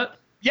pin on it.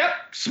 Yep,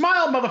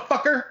 smile,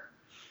 motherfucker.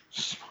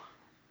 It's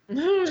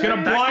gonna That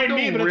could blind go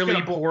me, but really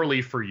it's gonna.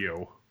 poorly for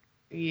you.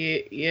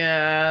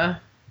 Yeah.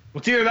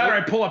 It's either that or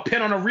I pull a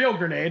pin on a real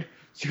grenade.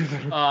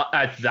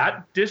 At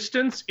that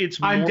distance, it's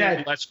I'm more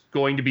dead. or less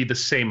going to be the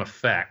same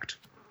effect.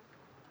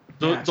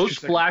 Yeah, it's Those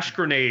just like- flash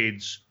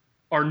grenades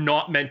are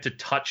not meant to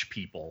touch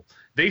people.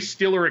 They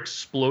still are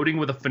exploding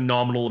with a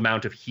phenomenal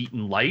amount of heat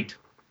and light.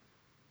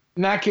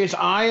 In that case,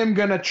 I am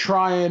gonna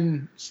try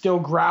and still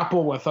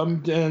grapple with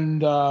him,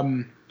 and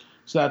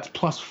so that's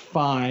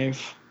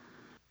 +5.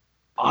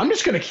 I'm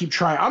just gonna keep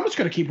trying. I'm just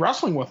gonna keep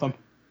wrestling with him.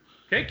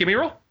 Okay, give me a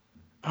roll.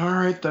 All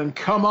right, then.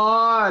 Come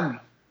on.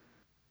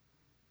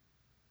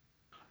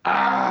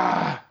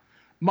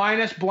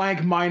 Minus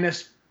blank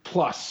minus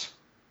plus.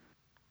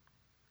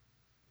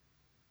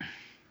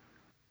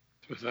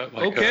 Was that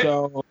like Okay.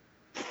 So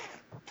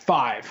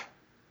 5.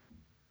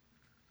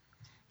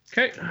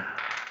 Okay.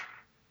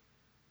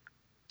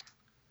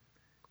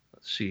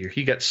 Let's see here.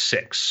 He got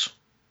 6.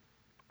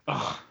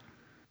 Ugh.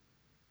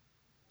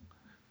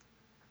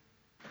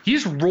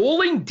 He's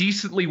rolling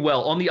decently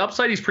well. On the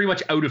upside, he's pretty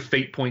much out of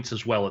fate points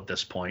as well at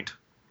this point.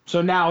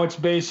 So now it's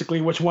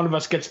basically which one of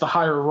us gets the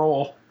higher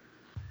roll.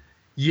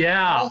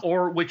 Yeah,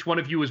 or which one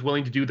of you is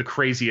willing to do the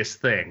craziest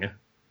thing.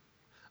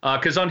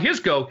 Because on his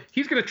go,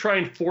 he's going to try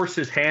and force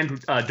his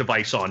hand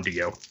device onto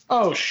you.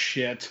 Oh,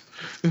 shit.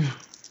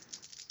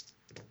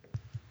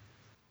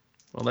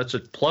 Well, that's a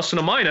plus and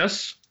a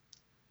minus.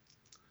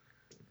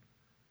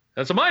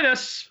 That's a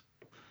minus.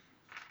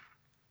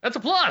 That's a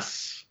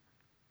plus.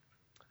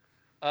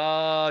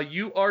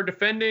 You are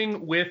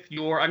defending with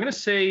your, I'm going to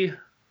say, for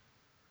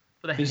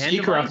the hand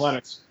Physique or device,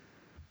 athletics?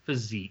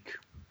 physique.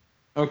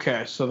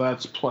 Okay, so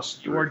that's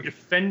 +3. You are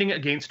defending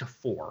against a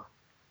 4.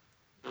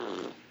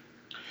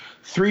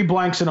 3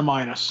 blanks and a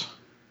minus.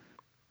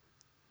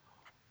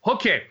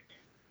 Okay.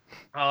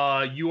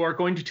 You are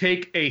going to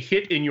take a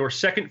hit in your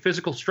second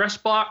physical stress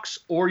box,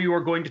 or you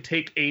are going to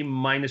take a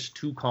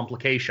 -2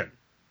 complication.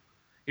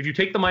 If you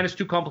take the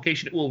 -2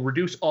 complication, it will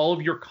reduce all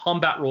of your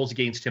combat rolls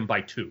against him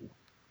by 2.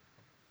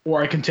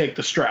 Or I can take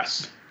the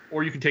stress.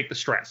 Or you can take the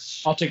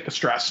stress. I'll take the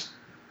stress.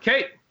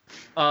 Okay.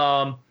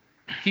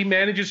 He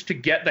manages to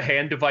get the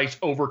hand device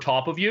over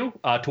top of you,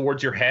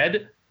 towards your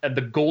head, and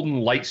the golden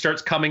light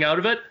starts coming out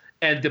of it,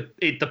 and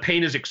the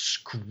pain is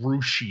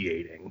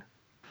excruciating.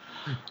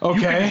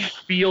 Okay. You can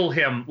feel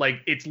him,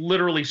 like, it's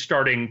literally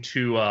starting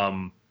to, I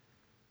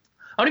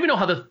don't even know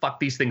how the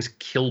fuck these things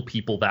kill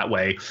people that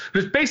way,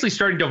 but it's basically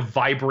starting to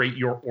vibrate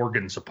your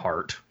organs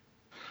apart.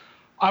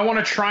 I want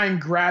to try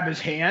and grab his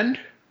hand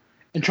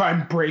and try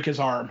and break his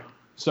arm.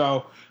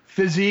 So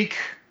physique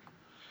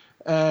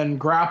and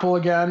grapple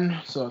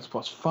again. So that's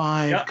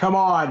 +5. Yep. Come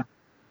on.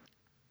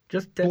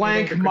 Just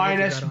Blank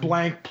minus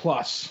blank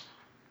plus.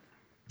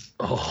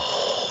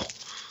 Oh.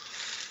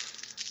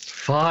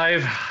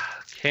 5.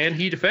 Can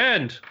he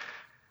defend?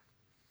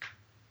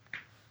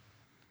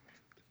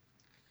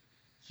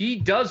 He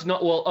does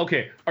not. Well,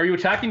 okay. Are you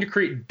attacking to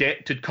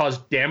create to cause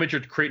damage or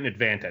to create an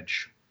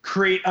advantage?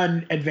 Create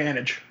an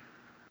advantage.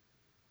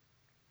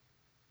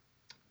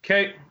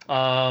 Okay.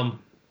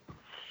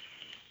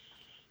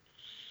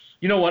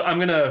 You know what? I'm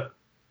gonna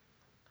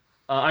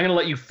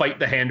let you fight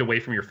the hand away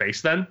from your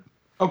face then.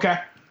 Okay.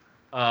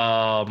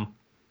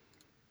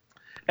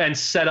 And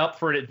set up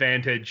for an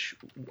advantage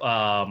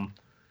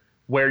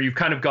where you've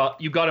kind of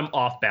got him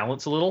off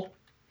balance a little.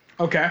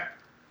 Okay.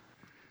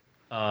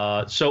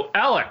 So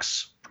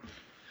Alex.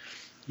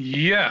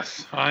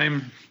 Yes,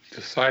 I'm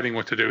deciding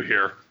what to do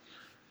here.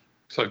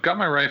 So I've got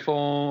my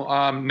rifle.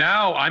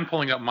 Now I'm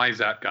pulling up my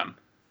Zat gun.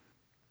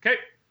 Okay.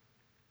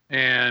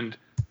 And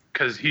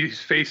because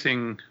he's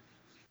facing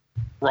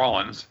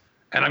Rollins,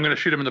 and I'm going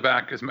to shoot him in the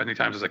back as many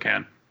times as I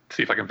can.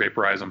 See if I can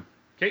vaporize him.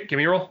 Okay, give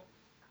me a roll.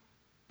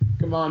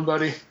 Come on,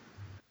 buddy.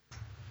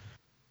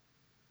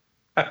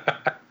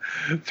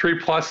 3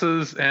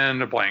 pluses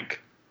and a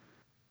blank.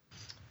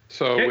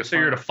 So Okay, so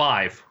you're at a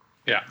 5.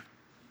 Yeah.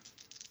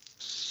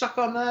 Suck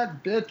on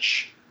that,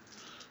 bitch.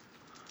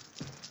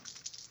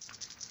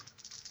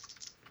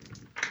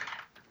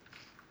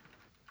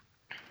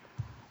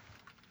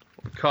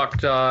 Cock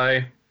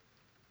die.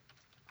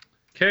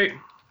 Okay.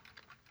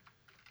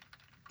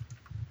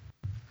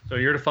 So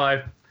you're at a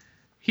 5.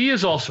 He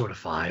is also at a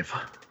 5.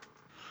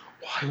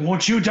 Why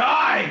won't you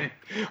die?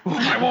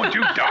 Why won't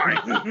you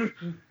die?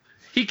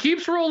 He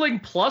keeps rolling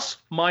plus,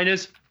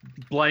 minus,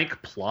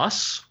 blank,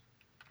 plus.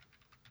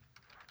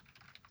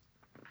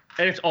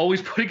 And it's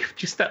always putting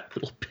just that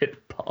little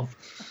bit above.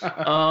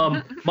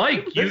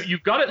 Mike,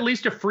 you've got at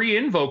least a free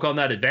invoke on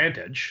that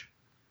advantage.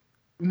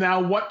 Now,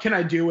 what can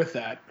I do with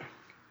that?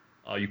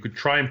 You could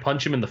try and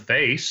punch him in the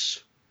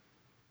face.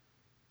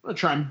 I'm going to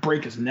try and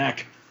break his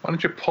neck. Why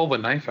don't you pull the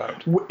knife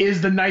out?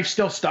 Is the knife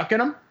still stuck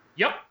in him?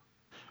 Yep.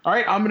 All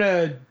right, I'm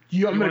going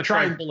to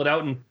try and pull it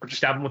out and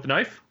stab him with the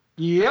knife?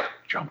 Yep.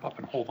 Jump up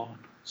and hold on.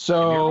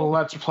 So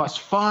that's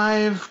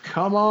 +5.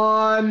 Come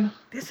on.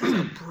 This is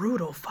a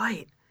brutal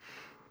fight.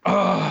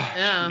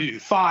 Yeah.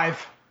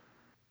 5.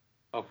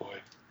 Oh boy.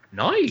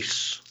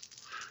 Nice.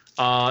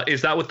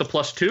 Is that with the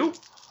 +2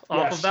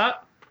 off Yes. of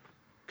that?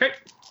 Okay.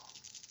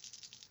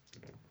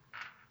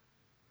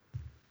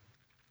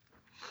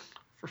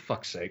 For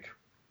fuck's sake.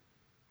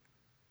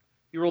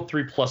 You rolled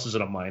 3 pluses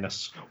and a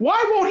minus.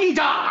 Why won't he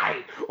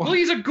die? Well,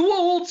 he's a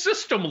Goa'uld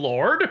system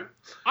lord.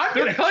 I'm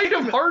They're gonna kind kick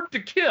of him. hard to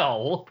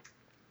kill.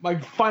 My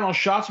final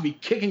shots would be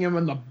kicking him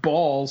in the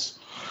balls.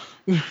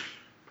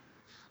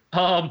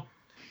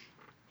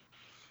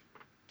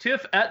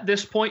 Tiff, at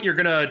this point, you're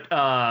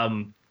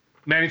gonna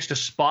manage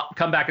to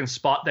come back and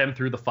spot them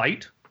through the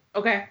fight.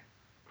 Okay.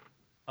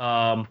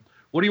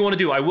 What do you want to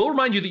do? I will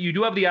remind you that you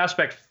do have the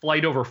aspect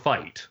flight over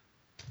fight.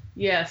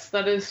 Yes,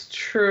 that is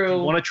true.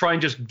 You want to try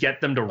and just get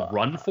them to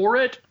run for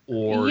it,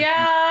 or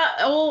Yeah.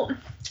 Well,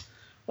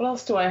 what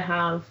else do I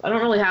have? I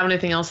don't really have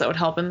anything else that would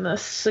help in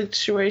this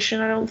situation.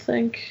 I don't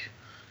think.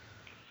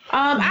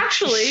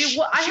 Actually,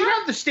 I She'd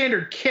have the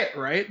standard kit,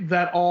 right?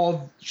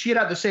 She'd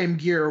have the same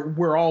gear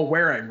we're all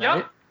wearing, right?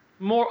 Yep.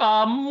 More.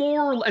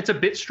 It's a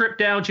bit stripped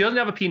down. She doesn't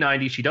have a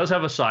P90. She does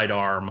have a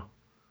sidearm.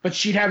 But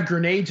she'd have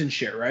grenades and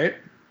shit, right?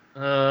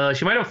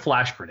 She might have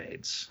flash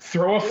grenades.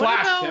 Throw a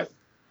flash. about-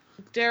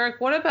 Derek,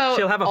 what about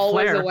She'll have a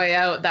always flare. a way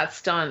out, that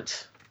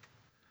stunt?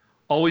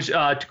 Always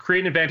to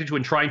create an advantage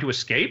when trying to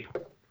escape.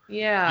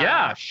 Yeah.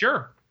 Yeah,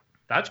 sure.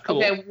 That's cool.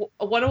 Okay,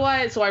 what do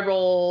I... So I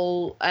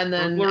roll and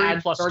then Burglary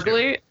add plus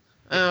burglary?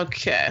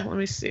 Okay, let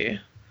me see.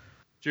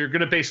 So you're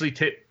going to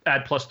basically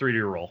add +3 to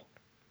your roll.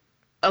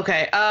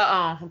 Okay,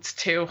 it's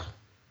 2.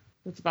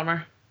 That's a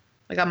bummer.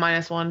 I got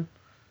 -1.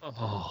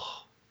 Oh.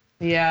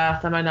 Yeah,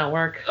 that might not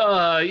work.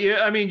 Yeah,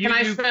 I mean, Can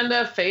I spend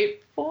a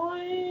fate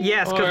point?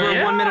 Yes, because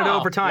we're 1 minute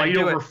overtime. Light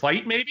Do over it.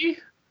 fight, maybe?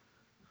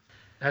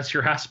 That's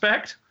your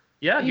aspect?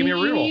 Yeah, give me a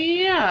reroll.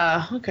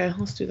 Yeah, okay,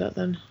 let's do that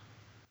then.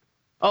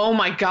 Oh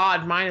my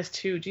god,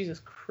 -2. Jesus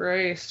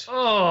Christ.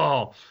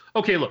 Oh,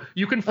 okay, look,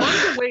 you can find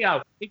a way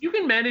out. If you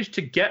can manage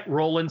to get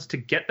Rollins to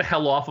get the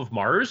hell off of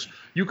Mars,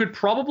 you could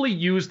probably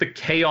use the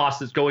chaos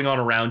that's going on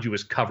around you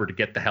as cover to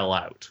get the hell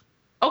out.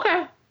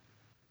 Okay.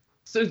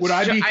 So Would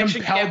I be should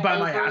compelled get by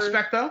my over-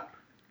 aspect, though?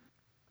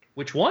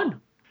 Which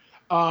one?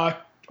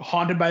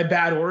 Haunted by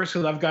bad orders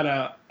because I've got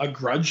a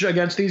grudge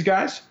against these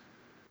guys?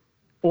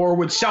 Or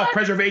would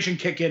self-preservation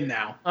kick in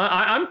now?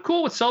 I'm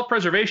cool with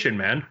self-preservation,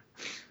 man.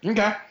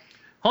 Okay.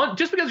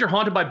 Just because you're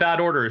haunted by bad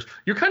orders,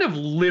 you're kind of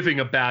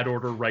living a bad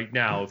order right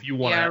now. If you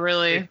want, Yeah,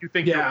 really. If you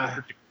think you're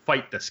ordered to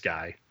fight this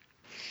guy.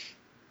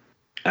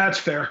 That's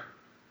fair.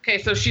 Okay,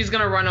 so she's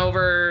gonna run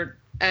over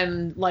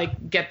and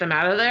like get them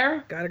out of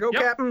there. Gotta go,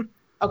 Yep. Captain.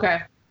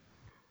 Okay.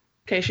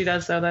 Okay, she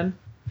does so then.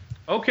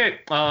 Okay.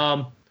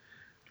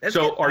 Let's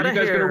So get are you outta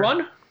guys here. gonna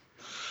run?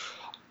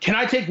 Can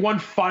I take one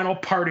final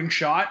parting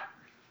shot?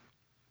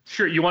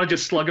 Sure. You want to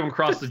just slug him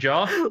across the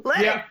jaw?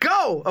 Let Yeah. it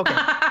go. Okay.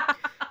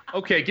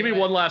 Okay. Give me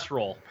one last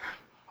roll.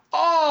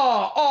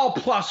 Oh, all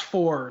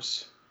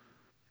 +4s.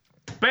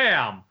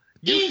 Bam!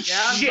 You Eat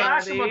shit.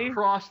 smack him buddy.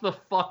 across the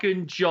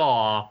fucking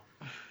jaw.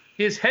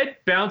 His head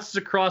bounces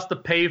across the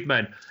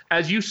pavement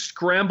as you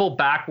scramble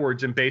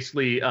backwards and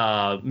basically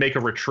make a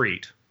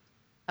retreat.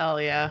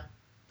 Hell yeah.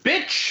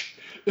 Bitch!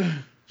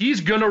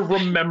 He's gonna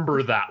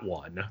remember that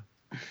one.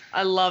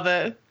 I love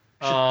it.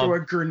 Throw a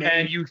grenade.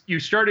 And you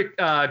started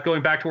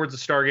going back towards the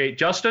Stargate.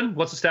 Justin,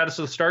 what's the status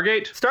of the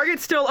Stargate?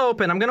 Stargate's still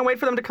open. I'm gonna wait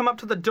for them to come up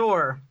to the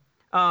door.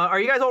 Are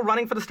you guys all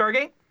running for the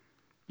Stargate?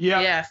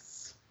 Yeah.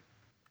 Yes.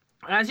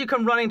 As you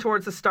come running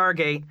towards the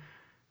Stargate,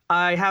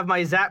 I have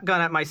my zap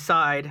gun at my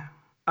side.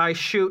 I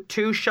shoot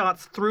 2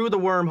 shots through the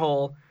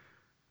wormhole,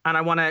 and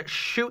I want to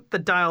shoot the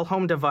dial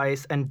home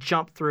device and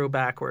jump through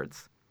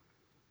backwards.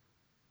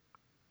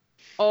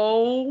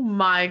 Oh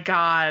my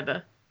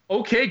god.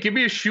 Okay, give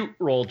me a shoot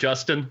roll,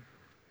 Justin.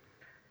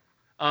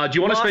 Do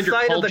you want to Lost spend your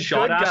sight of cold the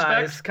shot good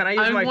guys. aspect? Can I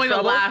use I'm my going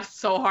trouble? to laugh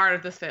so hard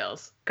if this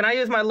fails. Can I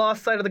use my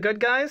lost sight of the good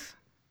guys?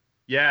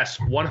 Yes,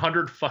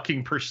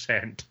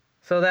 100%.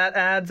 So that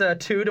adds a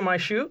 2 to my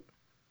shoot.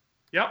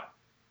 Yep.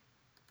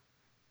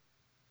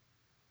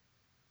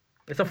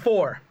 It's a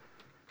 4.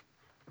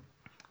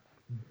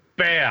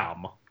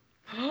 Bam.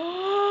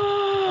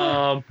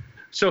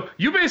 So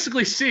you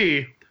basically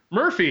see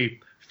Murphy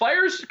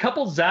fires a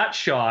couple Zat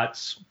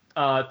shots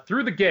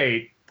through the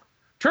gate,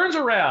 turns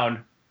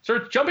around,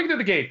 starts jumping through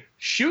the gate,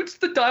 shoots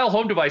the dial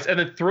home device, and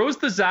then throws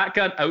the Zat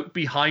gun out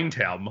behind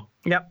him.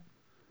 Yep.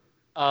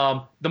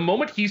 The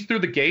moment he's through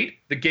the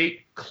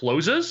gate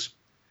closes,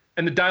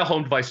 and the dial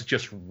home device is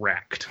just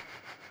wrecked.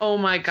 Oh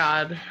my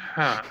god.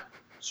 Huh.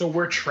 So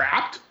we're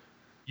trapped?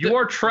 You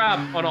are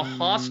trapped on a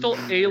hostile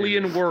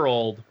alien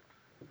world,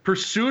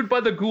 pursued by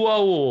the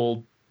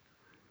Goa'uld,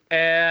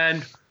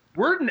 and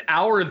we're at 1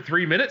 hour and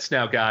 3 minutes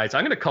now, guys.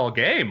 I'm going to call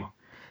game.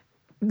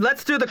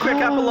 Let's do the quick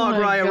epilogue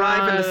where my I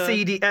arrive in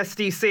the God.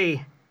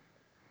 SDC.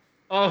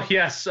 Oh,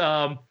 yes.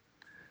 I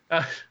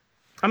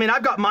mean,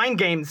 I've got mind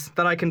games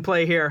that I can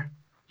play here.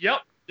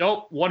 Yep.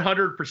 Nope.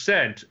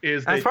 100%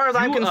 is As far as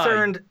I'm you,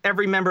 concerned,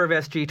 every member of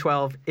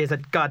SG-12 is a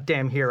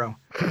goddamn hero.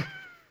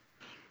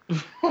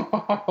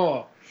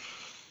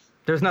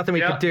 There's nothing we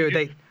Yeah, could do.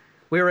 you-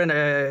 We were in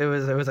it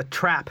was a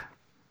trap.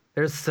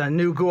 There's a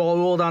new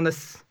Goa'uld on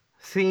this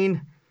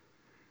scene.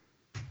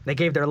 They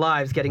gave their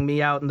lives getting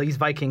me out and these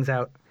Vikings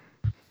out.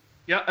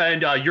 Yeah,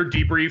 and you're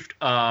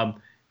debriefed.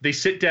 They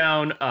sit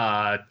down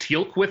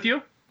Teal'c with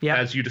you Yeah.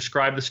 as you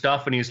describe the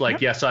stuff, and he's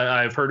like, yes,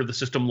 I've heard of the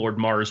System Lord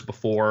Mars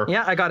before.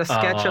 Yeah, I got a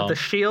sketch of the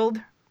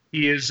shield.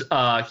 He is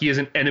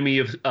an enemy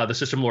of the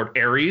System Lord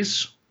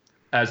Ares,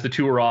 as the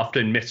two are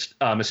often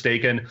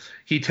mistaken.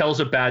 He tells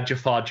a bad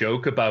Jaffa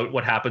joke about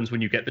what happens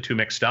when you get the two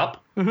mixed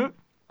up. Mhm.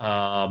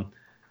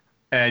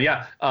 And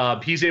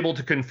he's able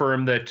to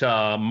confirm that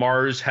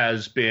Mars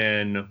has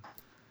been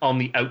on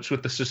the outs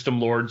with the System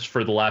Lords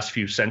for the last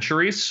few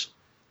centuries.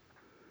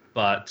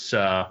 But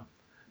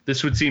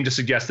this would seem to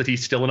suggest that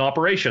he's still in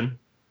operation.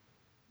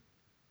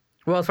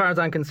 Well, as far as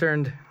I'm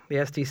concerned, the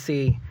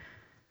SDC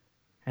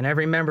and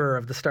every member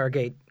of the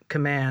Stargate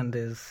Command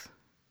is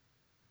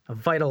a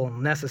vital,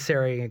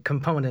 necessary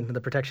component in the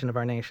protection of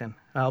our nation.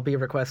 I'll be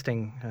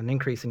requesting an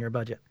increase in your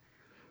budget.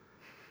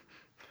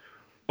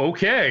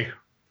 Okay.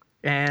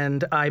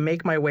 And I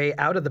make my way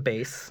out of the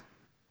base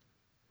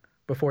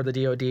before the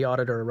DoD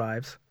auditor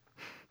arrives.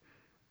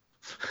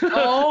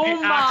 Oh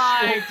The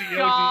my actual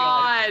DoD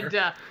auditor.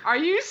 God! Are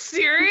you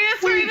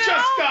serious We right now?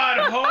 just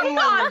got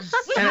hosed.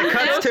 And it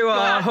cuts to a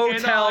Got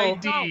hotel.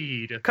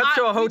 NID'd. Cuts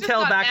to a We just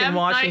hotel got back in M.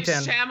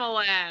 Washington. Night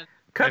Shyamalan.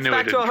 Cuts knew I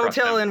back to a didn't trust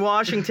hotel him. in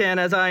Washington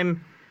as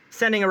I'm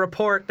sending a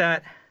report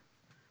that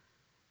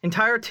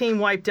entire team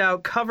wiped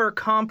out, cover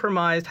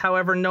compromised,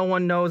 however, no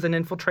one knows an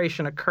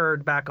infiltration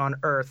occurred back on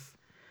Earth.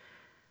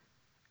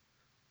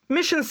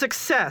 Mission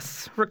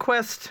success.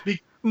 Request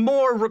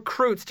more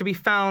recruits to be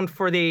found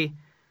for the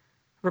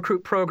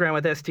recruit program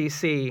with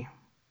SDC.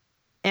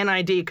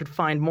 NID could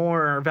find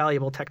more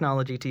valuable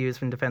technology to use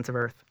in defense of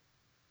Earth.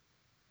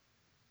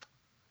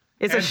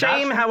 It's a And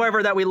shame, that's-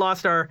 however, that we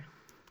lost the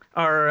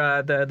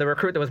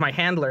recruit that was my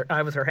handler.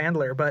 I was her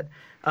handler, but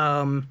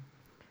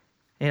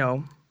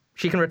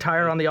she can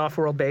retire on the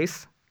off-world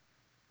base.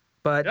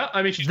 But Yeah,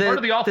 I mean, she's part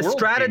of the off-world The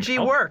strategy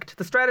team, no? worked.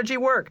 The strategy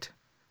worked.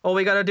 All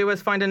we got to do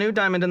is find a new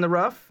diamond in the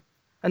rough,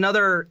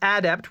 another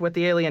adept with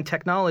the alien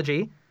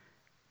technology.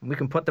 We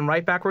can put them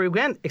right back where we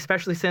went,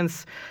 especially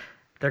since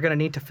they're going to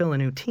need to fill a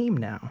new team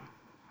now.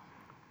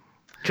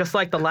 Just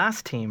like the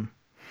last team.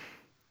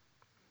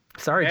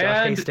 Sorry, Josh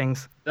And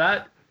Hastings.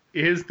 That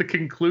is the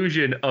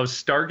conclusion of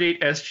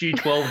Stargate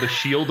SG-12, The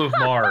Shield of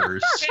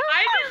Mars.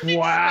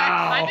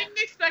 Wow. I didn't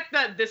expect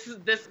that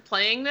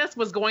playing this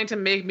was going to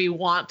make me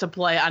want to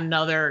play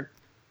another,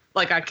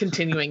 like a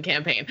continuing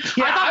campaign.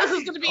 Yeah, I thought this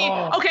was going to be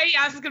oh. okay.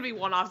 Yeah, this is going to be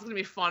one-off. It's going to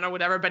be fun or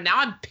whatever. But now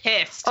I'm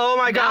pissed. Oh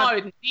my Now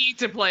God. I need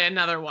to play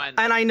another one.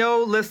 And I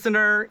know,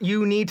 listener,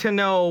 you need to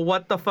know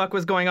what the fuck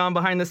was going on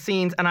behind the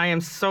scenes, and I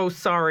am so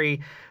sorry,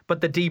 but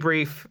the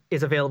debrief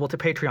is available to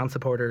Patreon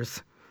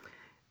supporters.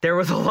 There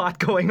was a lot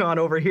going on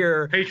over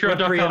here. with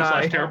Bree and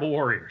I. Patreon.com/Terrible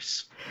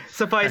Warriors.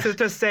 Suffice it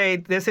to say,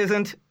 this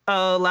isn't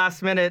a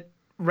last-minute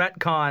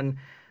retcon.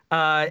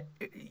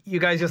 You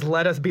guys just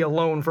let us be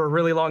alone for a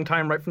really long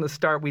time right from the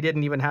start. We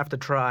didn't even have to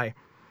try.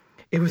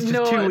 It was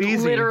just too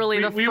easy.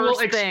 Literally the We first will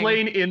thing.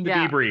 explain in the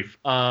debrief.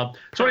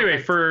 So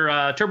anyway,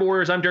 for Turbo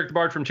Warriors, I'm Derek the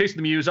Bard from Chasing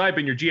the Muse. I've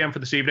been your GM for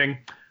this evening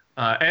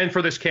and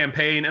for this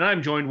campaign, and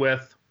I'm joined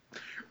with...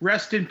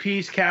 Rest in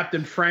peace,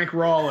 Captain Frank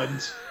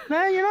Rollins.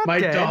 Nah, you're not My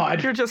dead.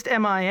 God. You're just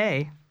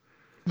MIA.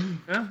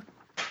 Yeah.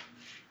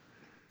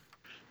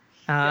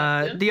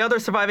 The other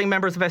surviving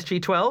members of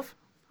SG-12,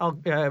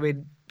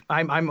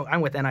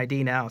 I'm with NID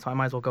now, so I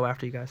might as well go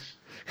after you guys.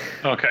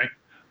 Okay.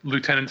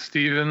 Lieutenant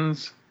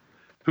Stevens,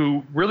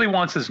 who really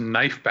wants his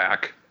knife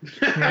back.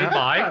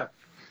 Bye.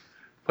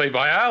 Played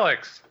by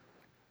Alex.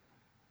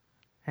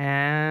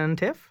 And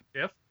Tiff?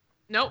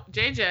 Nope,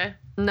 JJ.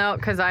 No,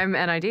 because I'm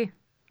NID.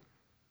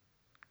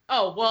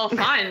 Oh, well,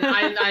 fine.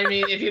 I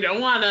mean, if you don't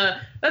want to,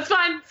 that's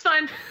fine. It's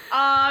fine.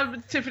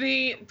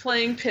 Tiffany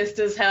playing pissed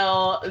as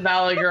hell,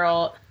 Valley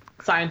Girl,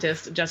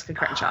 scientist, Jessica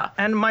Crenshaw.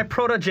 And my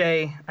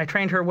protege, I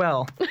trained her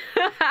well.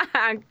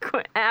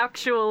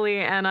 Actually,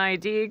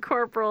 NID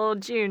Corporal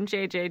June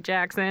JJ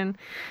Jackson,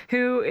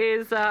 who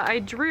is I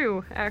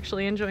drew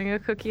actually enjoying a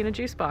cookie in a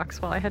juice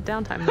box while I had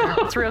downtime there.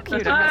 It's real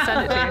cute. I'm gonna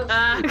send it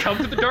to you. Come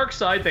to the dark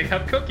side. They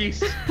have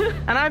cookies.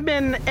 And I've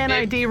been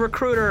NID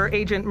recruiter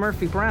Agent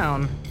Murphy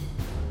Brown.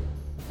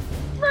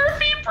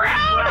 Murphy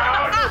Brown!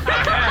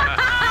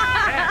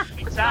 Yeah,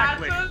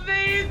 exactly. That's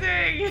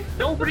amazing!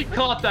 Nobody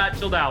caught that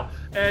till now.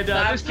 And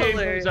That's this game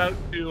hilarious. goes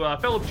out to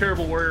fellow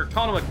Terrible Warrior,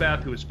 Connell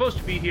Macbeth, who is supposed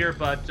to be here,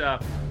 but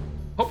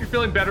hope you're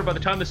feeling better by the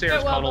time this airs,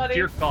 Get well, Connell. buddy.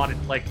 Dear God,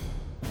 it's like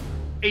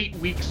 8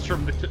 weeks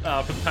from the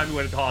time you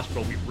went into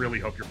hospital. We really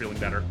hope you're feeling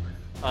better.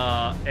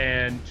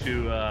 And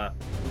to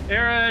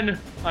Aaron,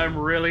 I'm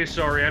really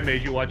sorry I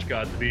made you watch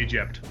Gods of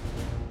Egypt.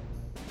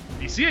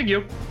 Be seeing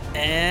you.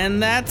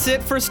 And that's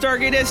it for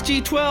Stargate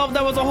SG-12.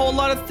 That was a whole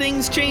lot of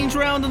things changed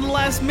around in the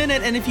last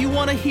minute, and if you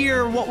want to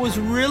hear what was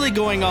really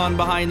going on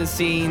behind the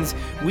scenes,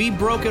 we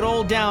broke it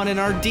all down in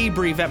our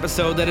debrief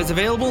episode that is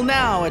available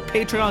now at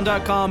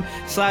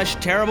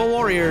patreon.com/Terrible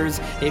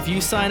Warriors. If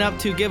you sign up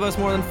to give us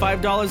more than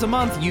 $5 a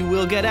month, you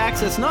will get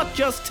access not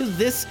just to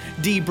this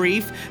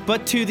debrief,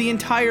 but to the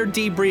entire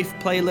debrief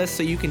playlist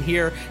so you can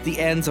hear the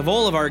ends of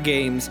all of our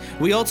games.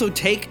 We also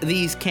take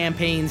these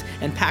campaigns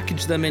and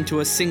package them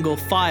into a single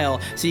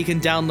file so you can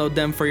download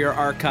them for your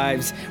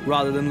archives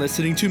rather than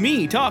listening to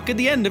me talk at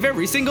the end of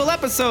every single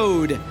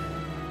episode.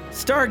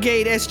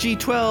 Stargate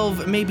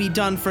SG-12 may be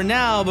done for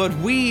now, but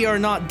we are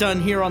not done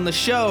here on the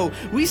show.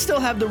 We still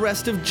have the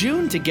rest of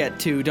June to get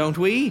to, don't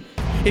we?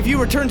 If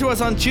you return to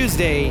us on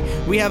Tuesday,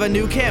 we have a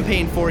new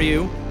campaign for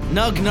you.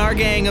 Nug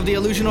Nargang of the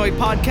Illusionoid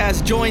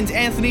podcast joins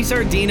Anthony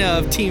Sardina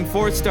of Team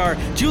 4-Star,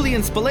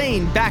 Julian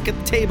Spillane back at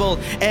the table,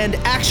 and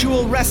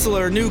actual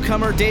wrestler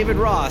newcomer David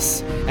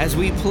Ross as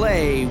we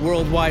play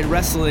Worldwide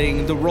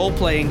Wrestling, the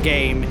role-playing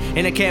game,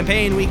 in a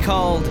campaign we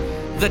called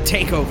The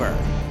Takeover.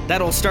 That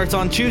all starts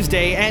on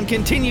Tuesday and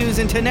continues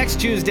into next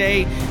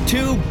Tuesday,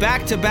 2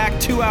 back-to-back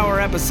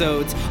 2-hour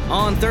episodes.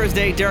 On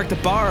Thursday, Derek the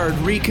Bard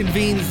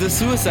reconvenes the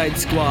Suicide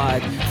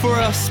Squad for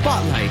a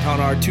spotlight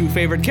on our 2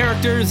 favorite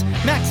characters,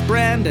 Max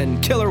Brand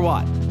and Killer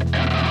Watt.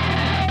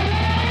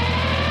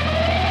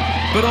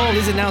 But all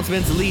these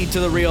announcements lead to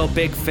the real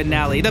big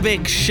finale, the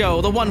big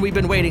show, the one we've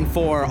been waiting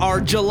for, our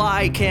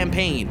July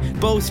campaign.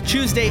 Both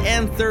Tuesday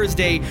and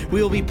Thursday,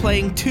 we will be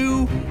playing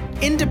 2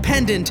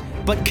 independent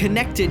but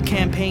connected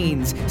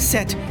campaigns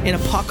set in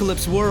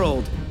Apocalypse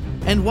World.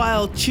 And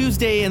while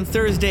Tuesday and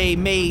Thursday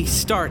may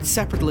start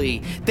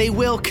separately, they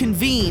will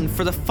convene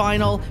for the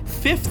final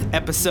 5th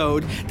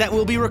episode that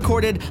will be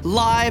recorded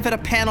live at a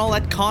panel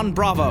at Con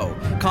Bravo.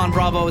 Con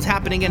Bravo is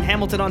happening in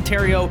Hamilton,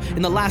 Ontario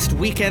in the last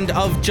weekend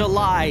of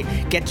July.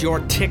 Get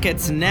your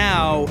tickets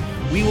now.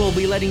 We will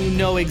be letting you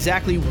know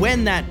exactly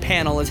when that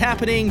panel is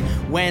happening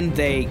when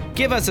they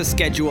give us a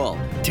schedule.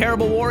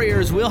 Terrible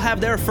Warriors will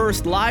have their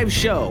first live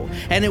show,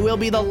 and it will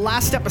be the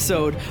last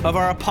episode of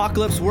our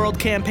Apocalypse World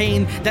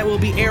campaign that will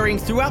be airing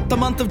throughout the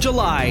month of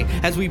July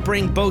as we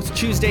bring both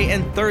Tuesday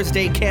and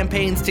Thursday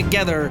campaigns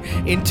together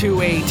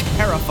into a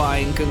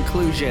terrifying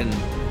conclusion.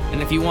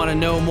 And if you want to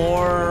know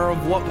more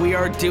of what we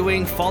are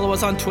doing, follow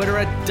us on Twitter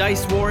at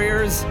Dice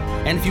Warriors.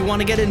 And if you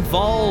want to get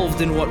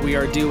involved in what we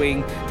are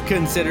doing,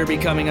 consider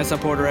becoming a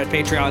supporter at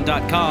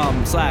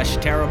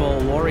patreon.com/Terrible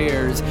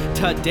Warriors.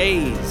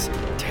 Today's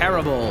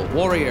Terrible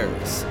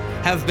Warriors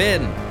have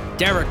been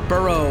Derek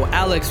Burrow,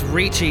 Alex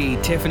Ricci,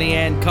 Tiffany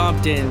Ann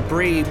Compton,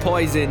 Bree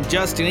Poison,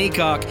 Justin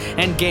Eacock,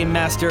 and Game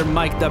Master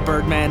Mike the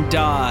Birdman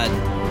Dodd.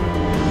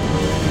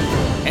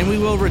 And we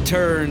will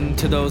return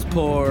to those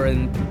poor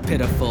and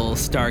pitiful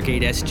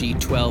Stargate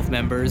SG-12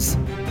 members.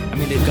 I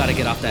mean, they've got to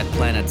get off that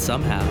planet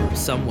somehow,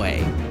 some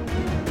way.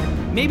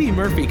 Maybe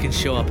Murphy can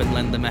show up and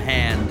lend them a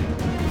hand.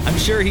 I'm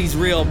sure he's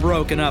real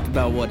broken up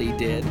about what he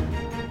did.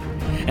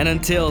 And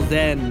until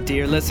then,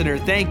 dear listener,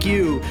 thank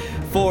you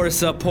for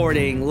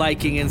supporting,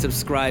 liking, and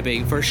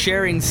subscribing, for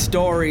sharing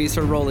stories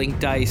for Rolling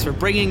Dice, for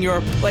bringing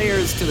your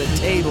players to the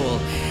table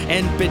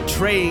and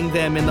betraying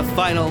them in the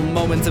final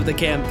moments of the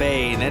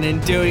campaign. And in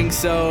doing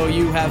so,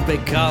 you have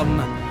become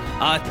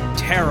a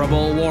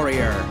terrible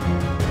warrior.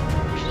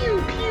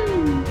 Pew,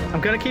 pew.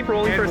 I'm gonna keep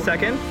rolling for a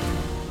second.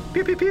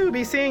 Pew, pew, pew,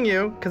 be seeing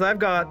you, because I've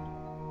got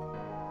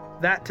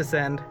that to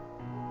send.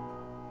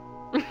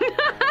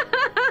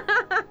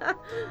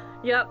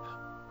 Yep.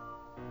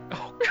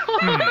 Oh,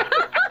 God.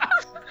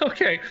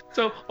 Okay,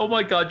 so, oh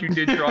my God, you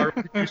did draw a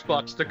juice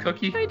box, the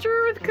cookie. I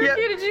drew with cookie Yep.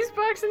 and a juice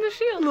box in the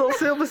shield. A little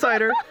silver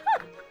cider.